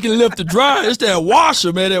 Anybody can lift the dryer. It's that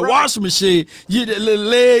washer, man. That washer machine. You that little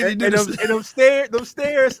leg. And them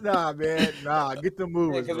stairs. Nah, man. Nah, get them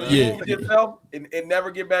moving. Because when you move yourself, it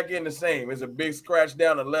never get back in the same. It's a big scratch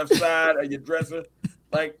down the left side of your dresser,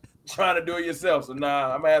 like trying to do it yourself. So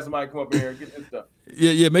nah, I'm gonna have somebody come up here and get this stuff.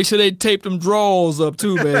 Yeah. Make sure they tape them drawers up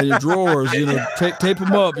too, man. Your drawers, tape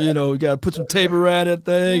them up. You got to put some tape around that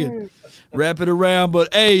thing and wrap it around.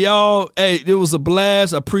 But hey, y'all, it was a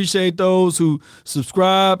blast. I appreciate those who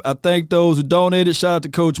subscribe. I thank those who donated. Shout out to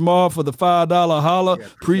Coach Mar for the $5 holla. Yeah,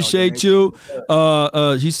 appreciate you.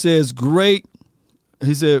 He says, great.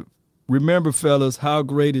 He said, remember, fellas, how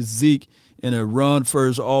great is Zeke in a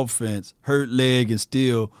run-first offense, hurt leg, and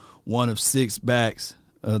still one of 6 backs.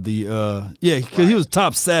 Because he was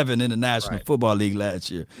top 7 in the National Football League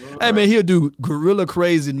last year. Right. Hey, man, he'll do gorilla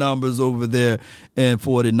crazy numbers over there in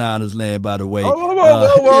 49ers land, by the way. Whoa.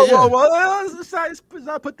 Let's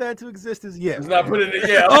not put that into existence yet. Let's not put it in.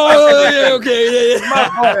 Yeah. Oh, okay,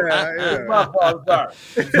 yeah. My fault. Sorry.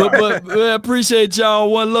 But I appreciate y'all.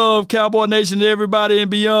 One love, Cowboy Nation, to everybody and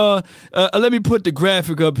beyond. Let me put the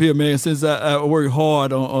graphic up here, man, since I work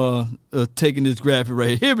hard on taking this graphic right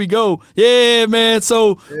here. Here we go. Yeah, man.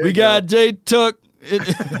 So we got Jay Tuck.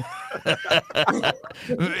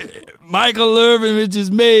 Michael Irvin, which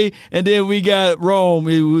is me, and then we got Rome,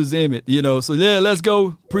 who's Emmett, So yeah, let's go.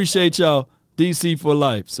 Appreciate y'all. DC for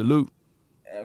life. Salute.